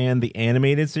of Batman the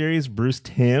Animated Series, Bruce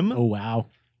Timm. Oh wow.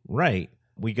 Right.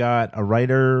 We got a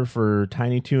writer for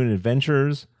Tiny Toon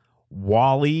Adventures,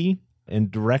 Wall-E,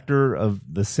 and director of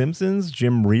The Simpsons,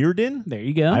 Jim Reardon. There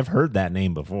you go. I've heard that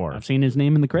name before. I've seen his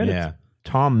name in the credits. Yeah.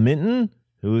 Tom Minton,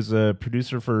 who is a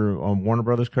producer for Warner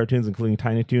Brothers cartoons, including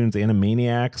Tiny Toons,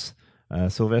 Animaniacs,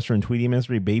 Sylvester and Tweety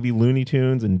Mystery, Baby Looney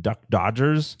Tunes, and Duck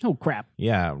Dodgers. Oh crap.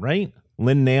 Yeah, right?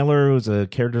 Lynn Naylor, who's a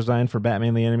character design for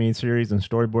Batman the Animated Series and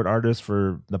storyboard artist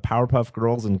for the Powerpuff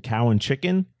Girls and Cow and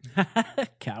Chicken.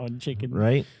 Cow and Chicken.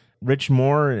 Right? Rich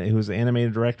Moore, who's the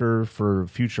animated director for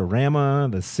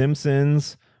Futurama, The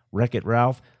Simpsons, Wreck-It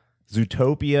Ralph,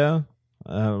 Zootopia.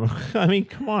 I mean,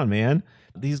 come on, man.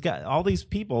 These guys, all these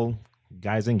people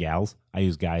guys and gals. I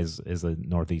use guys as a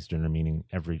Northeasterner, meaning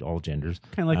all genders.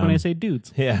 Kind of like when I say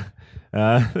dudes. Yeah.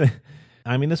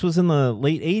 I mean, this was in the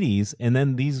late 80s, and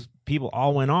then these people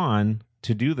all went on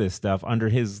to do this stuff under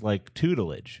his like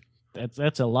tutelage.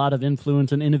 That's a lot of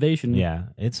influence and innovation. Yeah,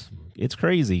 it's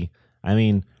crazy. I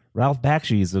mean, Ralph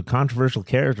Bakshi is a controversial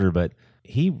character, but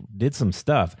he did some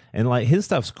stuff, and like his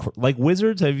stuff's like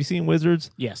Wizards. Have you seen Wizards?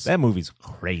 Yes. That movie's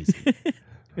crazy.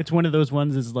 It's one of those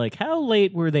ones is like, how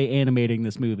late were they animating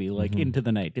this movie? Like into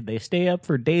the night? Did they stay up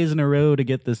for days in a row to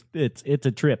get this? It's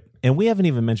a trip. And we haven't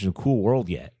even mentioned Cool World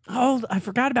yet. Oh, I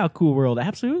forgot about Cool World.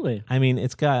 Absolutely. I mean,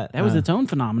 it's got That was its own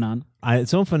phenomenon.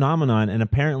 its own phenomenon, and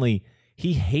apparently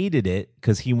he hated it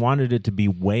because he wanted it to be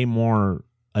way more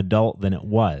adult than it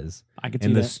was. I could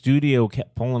and see the that. studio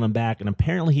kept pulling him back, and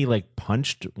apparently he like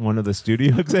punched one of the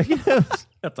studio executives.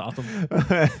 That's awesome.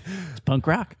 It's punk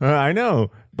rock. I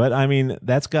know, but I mean,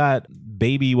 that's got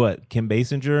baby Kim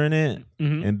Basinger in it,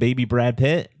 and baby Brad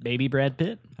Pitt. Baby Brad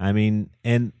Pitt. I mean,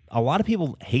 and a lot of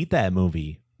people hate that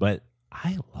movie, but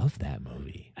I love that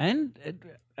movie. And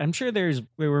I'm sure there's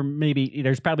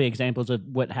probably examples of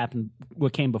what happened,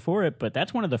 what came before it, but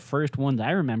that's one of the first ones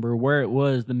I remember where it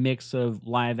was the mix of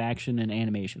live action and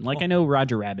animation. Like I know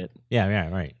Roger Rabbit, Yeah,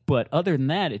 right. but other than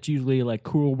that, it's usually like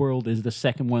Cool World is the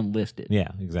second one listed.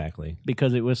 Yeah, exactly.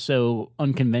 Because it was so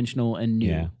unconventional and new.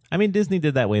 Yeah. I mean, Disney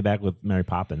did that way back with Mary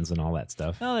Poppins and all that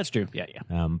stuff. Oh, that's true. Yeah.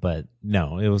 But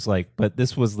no, it was like, but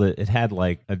this was it had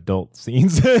like adult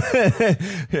scenes.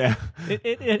 Yeah.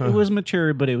 It was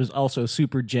mature, but it was also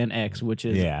super Gen X, which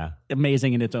is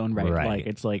amazing in its own right. Right. Like,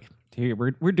 it's like, here,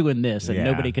 we're doing this, and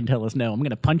nobody can tell us no. I'm going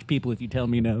to punch people if you tell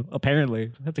me no.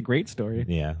 Apparently. That's a great story.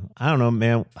 Yeah. I don't know,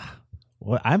 man.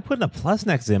 Well, I'm putting a plus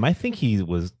next to him. I think he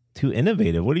was too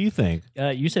innovative. What do you think?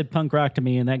 You said punk rock to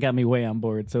me, and that got me way on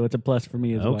board, so it's a plus for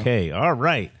me as well. Okay, all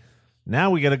right.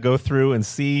 Now we got to go through and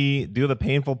do the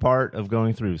painful part of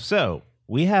going through. So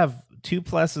we have 2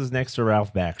 pluses next to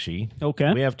Ralph Bakshi.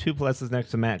 Okay. We have 2 pluses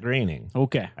next to Matt Groening.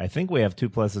 Okay. I think we have 2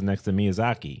 pluses next to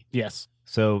Miyazaki. Yes.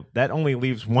 So that only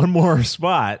leaves one more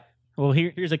spot. Well,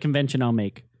 here's a convention I'll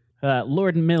make.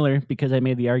 Lord and Miller, because I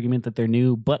made the argument that they're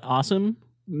new but awesome,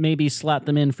 maybe slot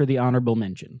them in for the honorable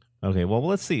mention. Okay, well,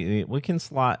 let's see. We can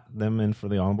slot them in for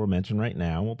the honorable mention right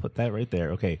now. We'll put that right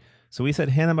there. Okay, so we said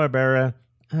Hanna-Barbera.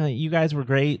 You guys were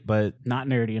great, but not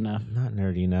nerdy enough. Not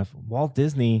nerdy enough. Walt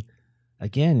Disney,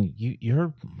 again,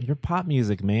 you're pop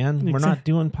music, man. We're not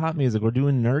doing pop music. We're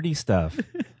doing nerdy stuff.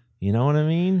 You know what I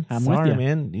mean? I'm Sorry, with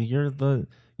you.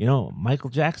 man. Michael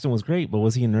Jackson was great, but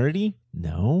was he nerdy?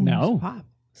 No. He was pop.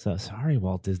 So sorry,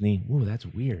 Walt Disney. Ooh, that's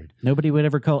weird. Nobody would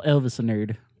ever call Elvis a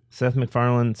nerd. Seth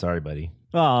MacFarlane, sorry, buddy.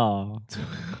 Oh.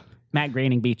 Matt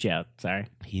Groening beat you out. Sorry.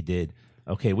 He did.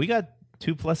 Okay, we got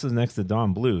 2 pluses next to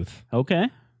Don Bluth. Okay.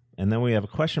 And then we have a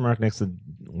question mark next to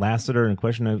Lasseter and a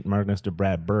question mark next to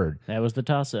Brad Bird. That was the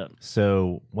toss-up.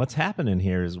 So what's happening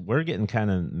here is we're getting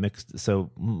kind of mixed.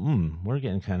 So we're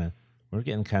getting kind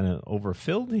of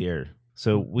overfilled here.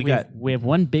 So we have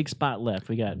one big spot left.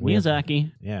 We got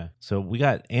Miyazaki. Yeah. So we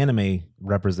got anime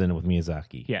represented with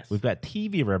Miyazaki. Yes. We've got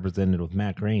TV represented with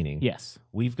Matt Groening. Yes.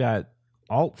 We've got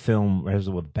alt film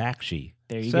represented with Bakshi.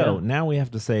 There you go. So now we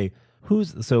have to say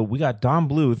so we got Don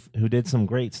Bluth, who did some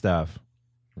great stuff,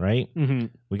 right? Mm-hmm.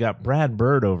 We got Brad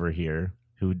Bird over here,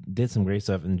 who did some great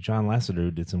stuff, and John Lasseter,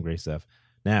 who did some great stuff.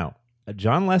 Now,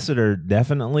 John Lasseter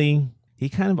definitely, he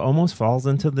kind of almost falls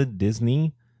into the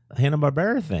Disney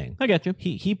Hanna-Barbera thing. I got you.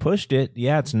 He pushed it.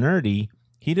 Yeah, it's nerdy.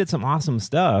 He did some awesome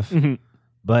stuff,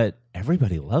 but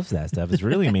everybody loves that stuff. It's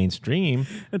really mainstream.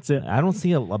 That's it. I don't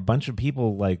see a bunch of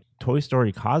people like Toy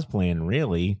Story cosplaying,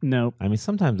 really. No. I mean,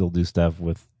 sometimes they'll do stuff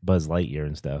with Buzz Lightyear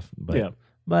and stuff, but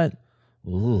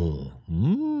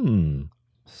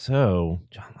so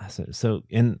John Lasseter. So,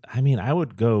 and I mean, I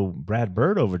would go Brad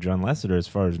Bird over John Lasseter as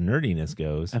far as nerdiness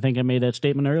goes. I think I made that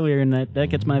statement earlier, and that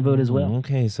gets my vote as well.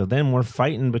 Okay, so then we're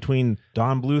fighting between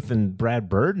Don Bluth and Brad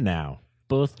Bird now.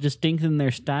 Both distinct in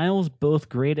their styles, both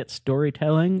great at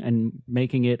storytelling and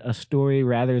making it a story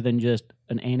rather than just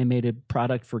an animated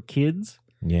product for kids.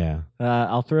 Yeah.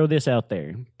 I'll throw this out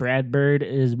there. Brad Bird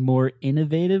is more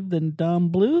innovative than Don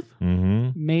Bluth. Mm-hmm.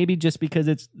 Maybe just because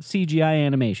it's CGI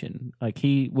animation. Like,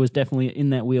 he was definitely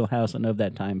in that wheelhouse and of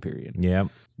that time period. Yep.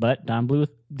 But Don Bluth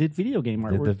did video game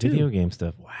artwork The too. video game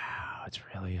stuff. Wow, it's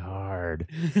really hard.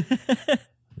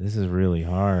 This is really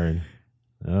hard.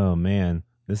 Oh, man.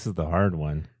 This is the hard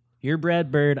one. You're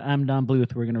Brad Bird. I'm Don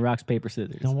Bluth. We're going to rock, paper,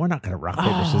 scissors. No, we're not going to rock,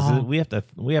 paper, scissors.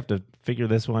 We have to figure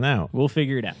this one out. We'll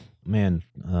figure it out. Man,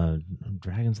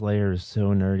 Dragon's Lair is so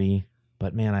nerdy,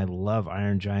 but man, I love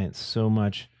Iron Giant so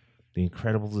much. The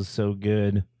Incredibles is so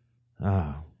good.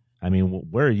 I mean,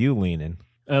 where are you leaning?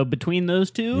 Between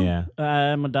those two, Yeah.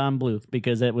 I'm a Don Bluth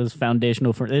because it was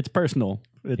foundational for. It's personal.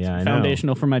 It's Yeah, I know.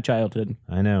 foundational for my childhood.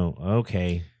 I know.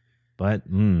 Okay. But,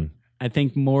 I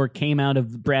think more came out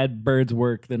of Brad Bird's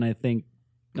work than I think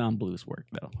Don Bluth's work,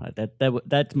 though.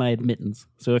 That's my admittance.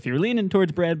 So if you're leaning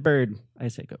towards Brad Bird, I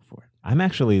say go for it. I'm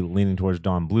actually leaning towards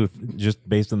Don Bluth just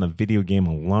based on the video game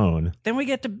alone. Then we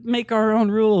get to make our own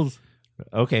rules.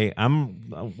 Okay,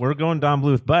 we're going Don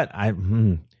Bluth, but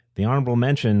the honorable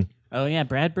mention. Oh yeah,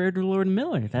 Brad Bird or Lord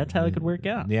Miller. That's how it could work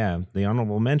out. Yeah, the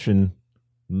honorable mention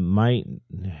might.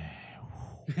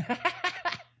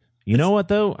 You know what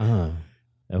though?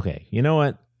 Okay, you know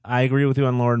what? I agree with you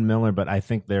on Lord Miller, but I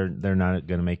think they're not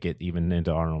going to make it even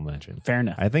into honorable mention. Fair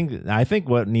enough. I think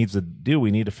what needs to do,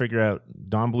 we need to figure out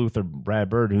Don Bluth or Brad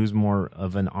Bird, who's more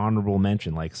of an honorable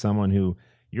mention, like someone who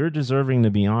you're deserving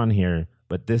to be on here,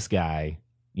 but this guy,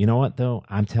 you know what though?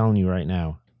 I'm telling you right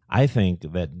now, I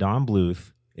think that Don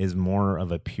Bluth is more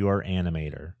of a pure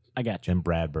animator. I got you. Than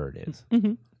Brad Bird is.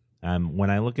 Mm-hmm. When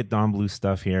I look at Don Bluth's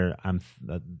stuff here,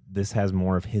 this has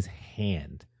more of his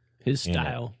hand, his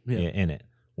style in it.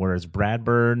 Whereas Brad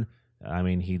Bird, I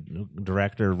mean, he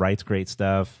director writes great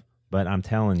stuff, but I'm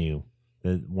telling you,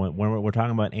 when we're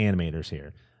talking about animators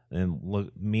here, and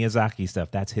look, Miyazaki stuff,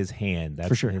 that's his hand. That's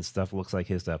for sure. His stuff looks like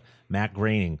his stuff. Matt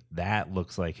Groening, that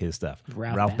looks like his stuff.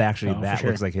 Ralph Bakshi, oh, that sure.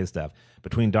 looks like his stuff.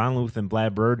 Between Don Bluth and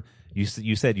Brad Bird, you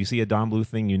said you see a Don Bluth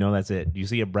thing, you know that's it. You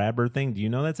see a Brad Bird thing, do you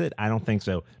know that's it? I don't think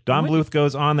so. Don Bluth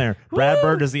goes on there. Brad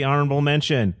Bird is the honorable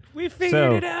mention. We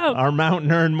figured it out. Our Mount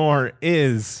Nerdmore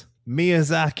is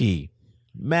Miyazaki,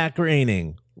 Matt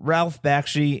Groening, Ralph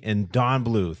Bakshi, and Don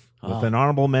Bluth, with an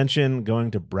honorable mention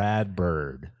going to Brad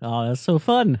Bird. Oh, that's so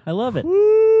fun. I love it.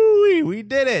 Woo! We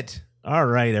did it. All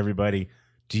right, everybody.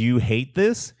 Do you hate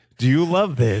this? Do you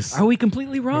love this? Are we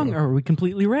completely wrong or are we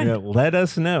completely right? Yeah, let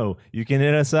us know. You can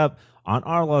hit us up on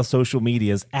our social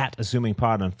medias at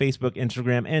AssumingPod on Facebook,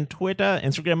 Instagram, and Twitter.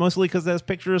 Instagram mostly because there's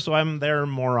pictures, so I'm there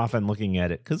more often looking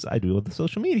at it because I do with the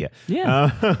social media.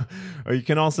 Yeah. Or you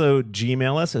can also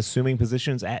Gmail us,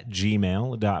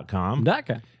 assumingpositions@gmail.com.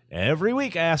 Every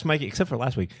week I ask Mikey, except for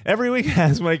last week, every week I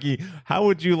ask Mikey, how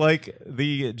would you like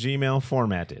the Gmail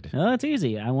formatted? Oh, it's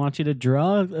easy. I want you to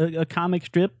draw a comic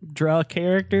strip, draw a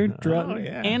character,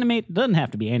 animate. Doesn't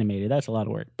have to be animated. That's a lot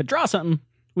of work. But draw something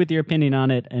with your opinion on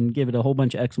it and give it a whole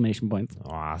bunch of exclamation points.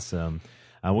 Awesome.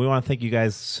 We want to thank you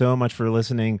guys so much for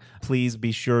listening. Please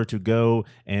be sure to go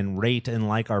and rate and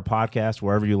like our podcast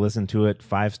wherever you listen to it.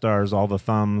 5 stars, all the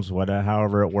thumbs,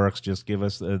 however it works. Just give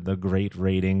us the great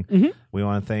rating. Mm-hmm. We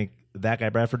want to thank that guy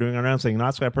Brad for doing our announcing,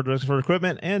 Not Sky Productions for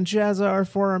equipment, and Jazzar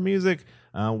for our music.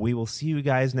 We will see you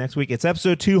guys next week. It's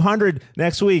episode 200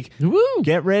 next week. Woo!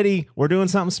 Get ready. We're doing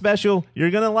something special. You're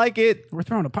going to like it. We're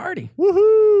throwing a party.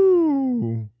 Woohoo!